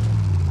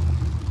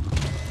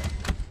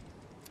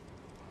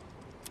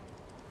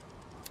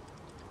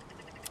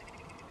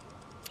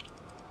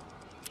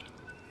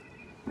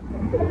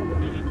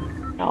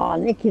 Oh,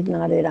 Nikki's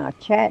not in our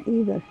chat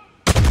either.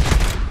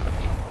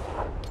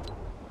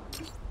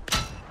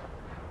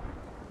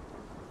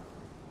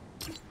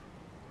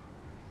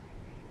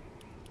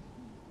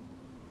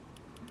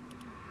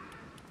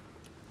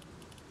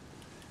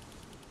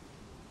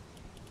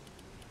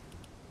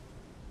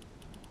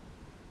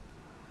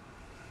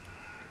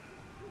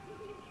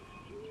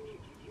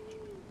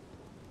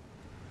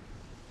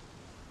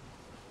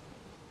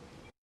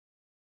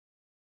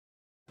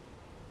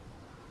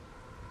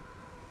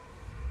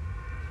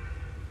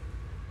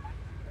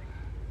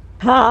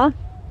 Huh?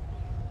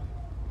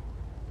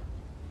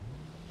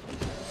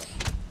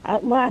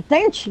 Well, I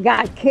think she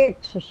got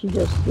kicked, so she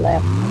just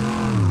left.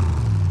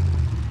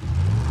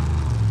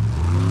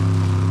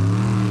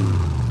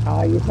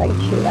 Oh, you think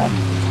she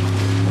left?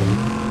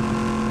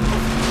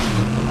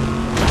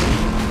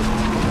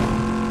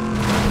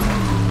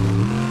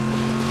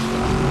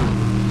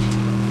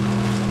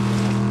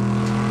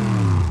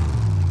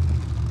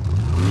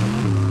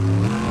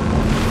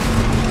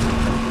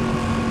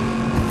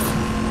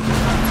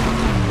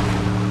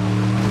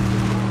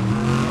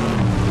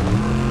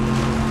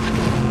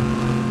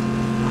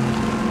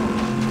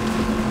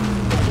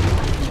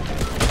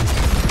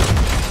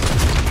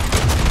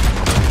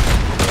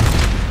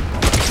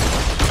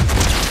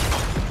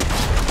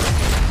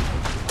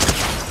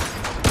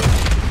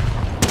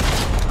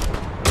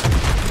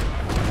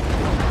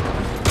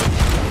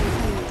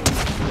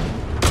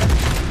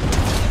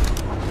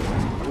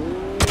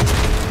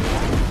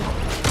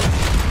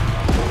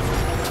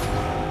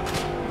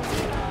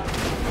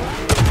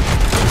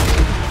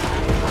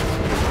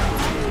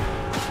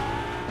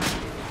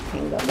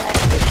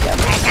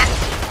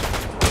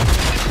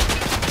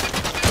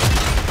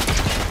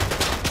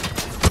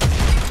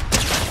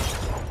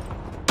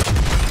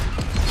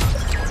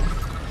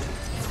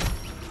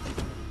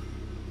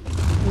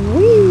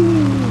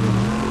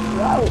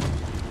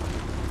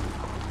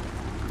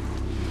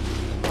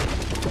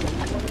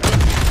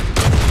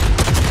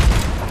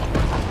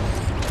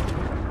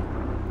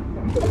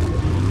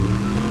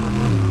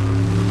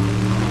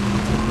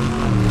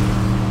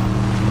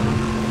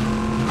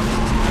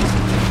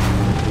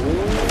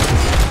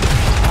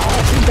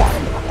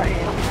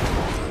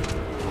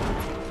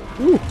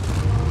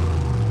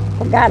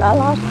 God, I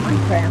lost my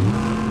crown.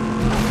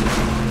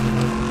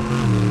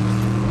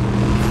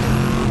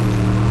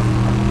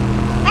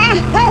 Ah,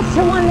 that's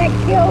the one that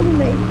killed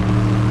me.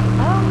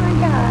 Oh my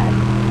God.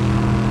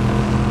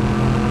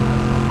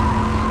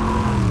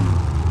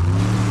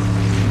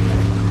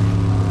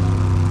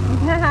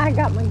 I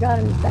got my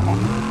gun back.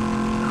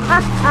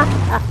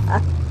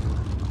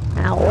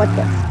 Now what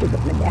that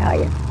stupid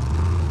medallion?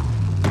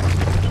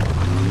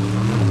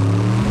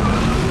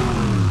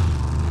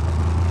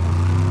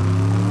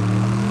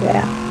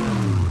 Yeah.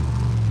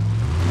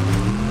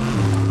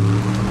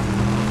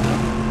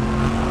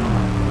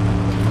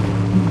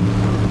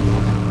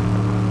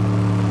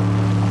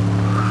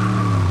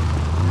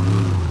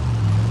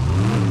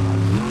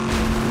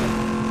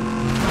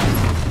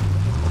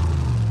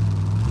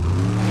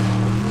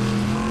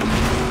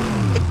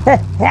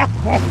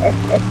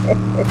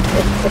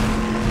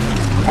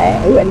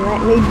 He wouldn't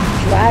let me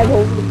drive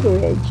over the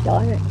bridge,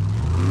 darn it.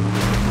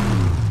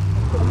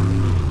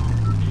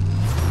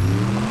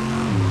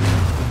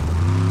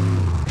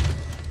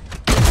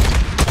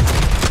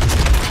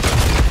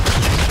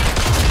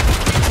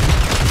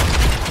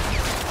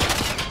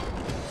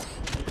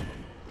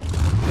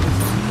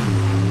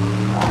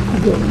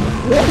 I'm getting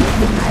really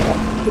tired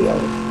of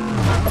kills.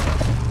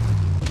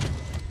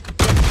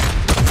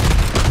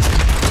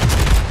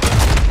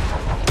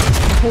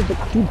 Because it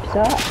keeps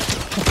up.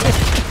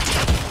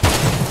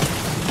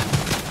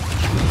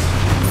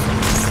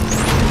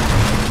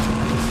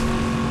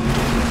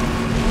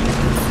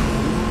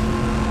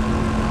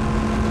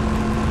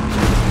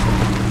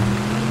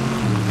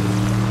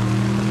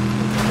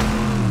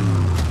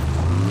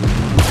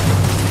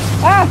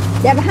 Ah,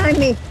 they're behind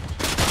me.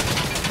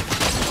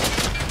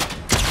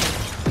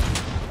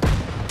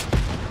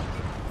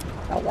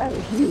 Oh, that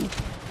was you.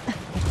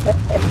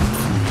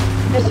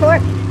 Miss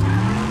Schwartz,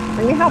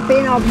 let me help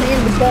in. I'll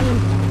man the gun.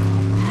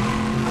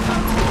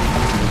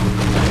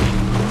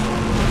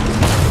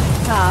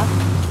 Huh?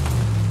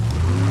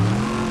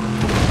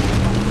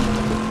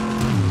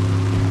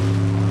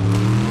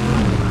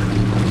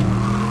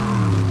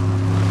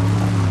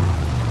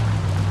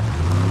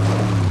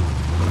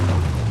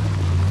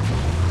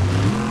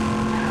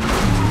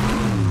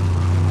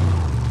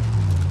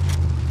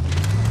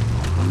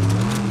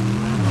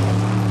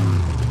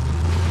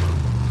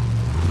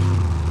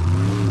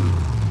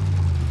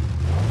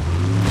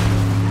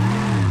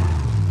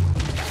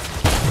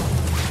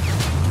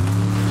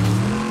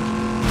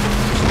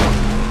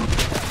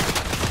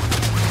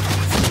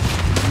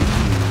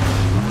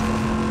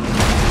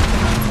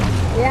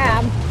 Yeah,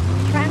 I'm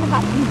trying to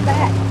hop you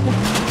back.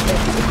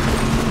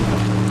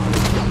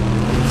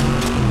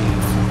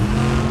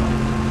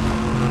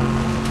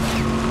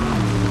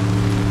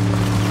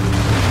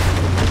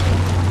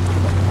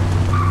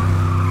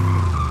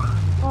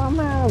 Oh, I'm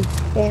out.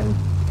 Damn.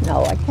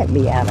 No, I can't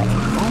be out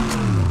anymore.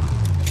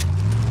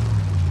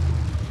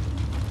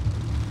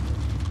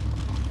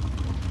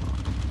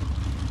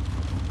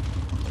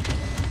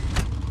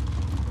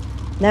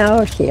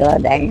 No, Sheila,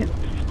 dang it.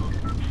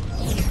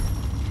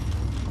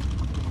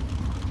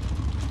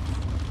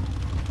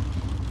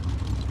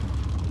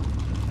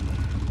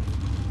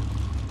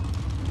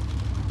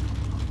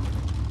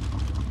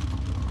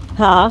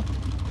 Huh?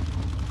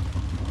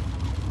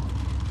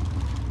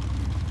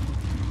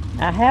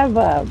 I have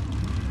a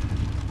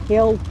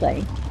kill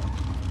thing.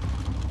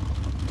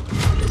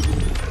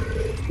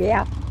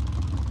 Yeah.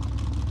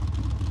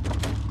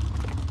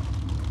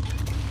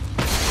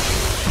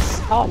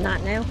 Oh,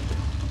 not now?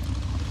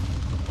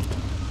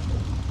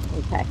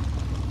 Okay.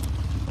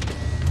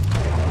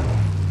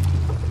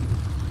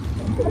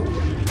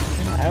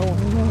 I don't want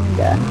one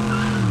gun.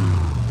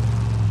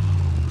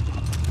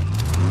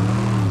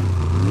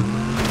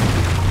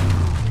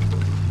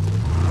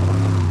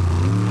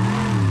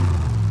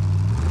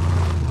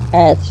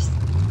 That's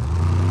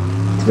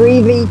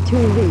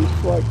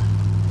 3v2v, Schwartz.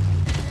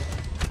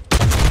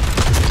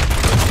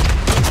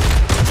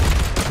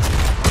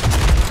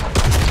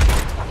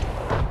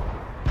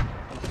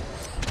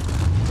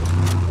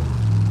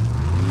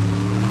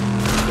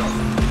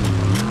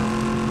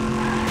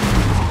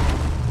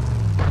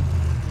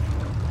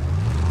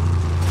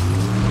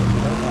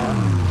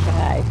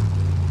 Okay.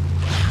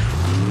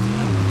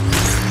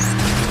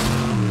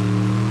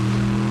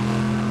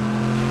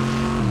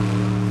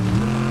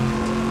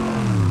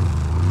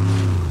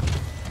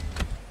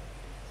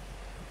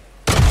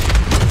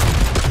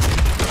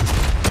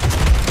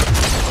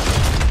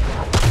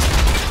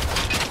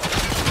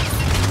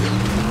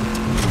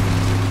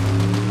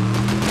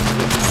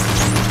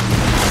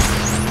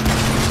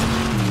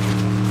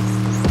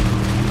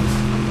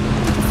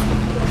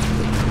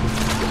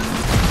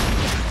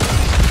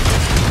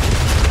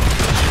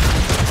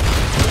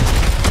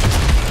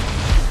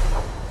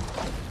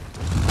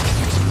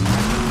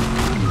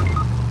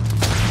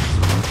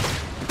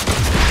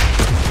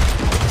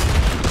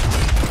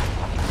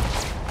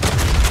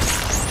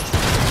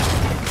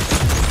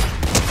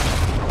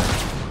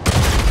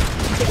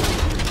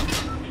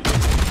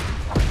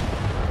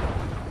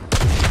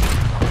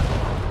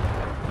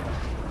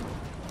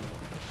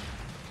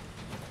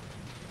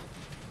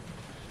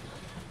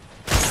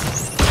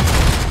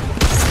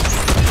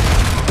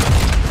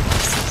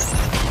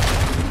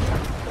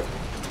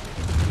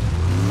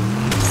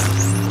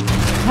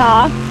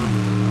 Huh?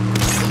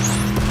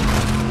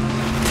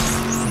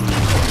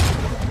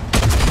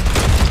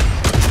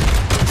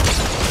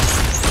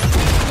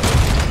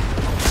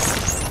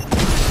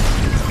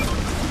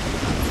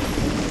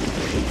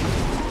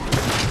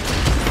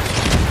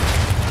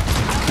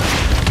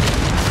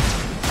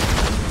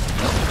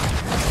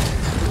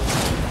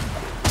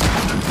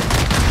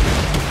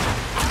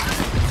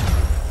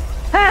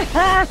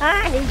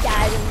 He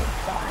died in the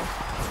sun.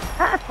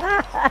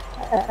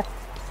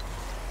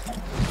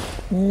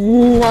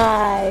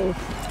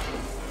 Nice.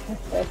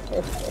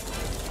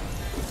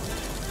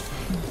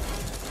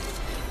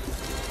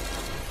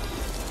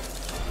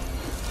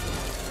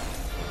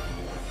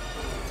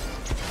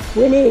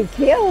 We need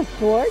kills,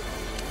 Schwartz.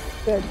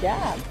 Good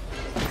job.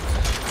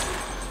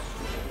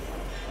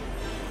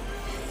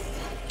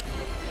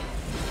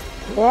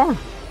 Yeah.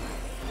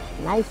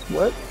 Nice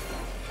work.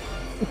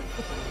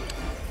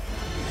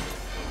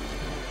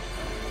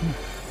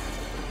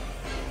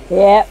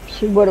 Yep,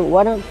 she would have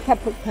won a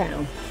pepper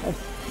crown.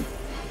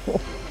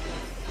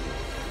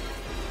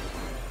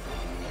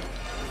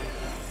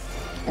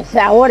 So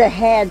I would have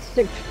had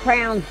 6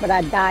 crowns, but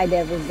I died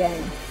every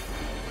game.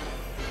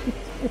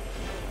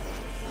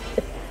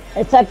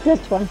 Except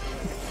this one.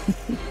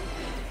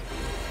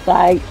 So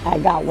I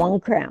got 1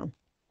 crown.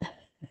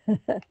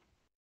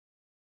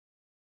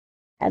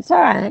 That's all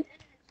right.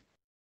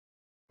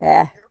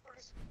 Yeah.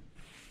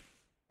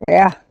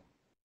 Yeah.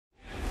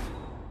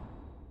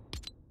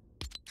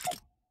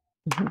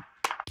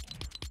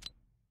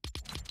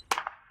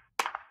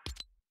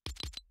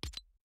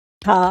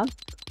 Huh?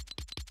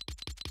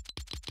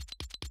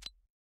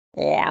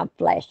 Yeah, I'm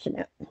flashing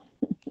it.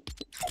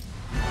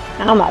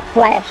 I'm a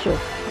flasher.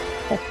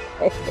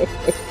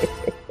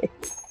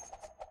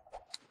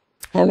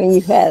 How many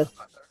you have?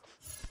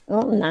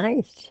 Oh,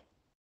 nice.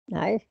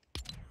 Nice.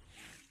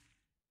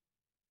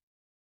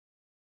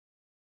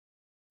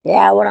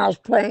 Yeah, when I was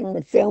playing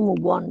the film,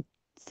 we won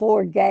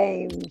 4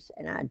 games,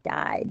 and I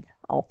died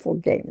all 4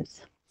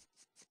 games.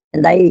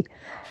 And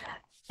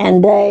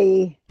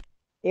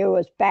it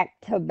was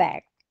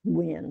back-to-back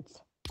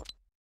wins.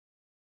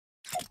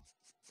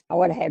 I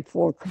would have had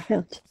 4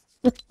 crowns.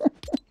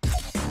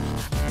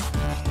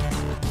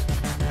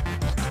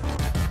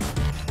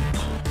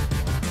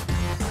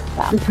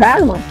 I'm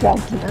proud of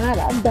myself tonight.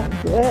 I've done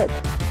good.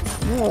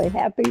 I'm really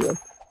happy with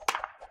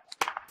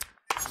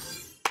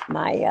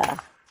my, yeah.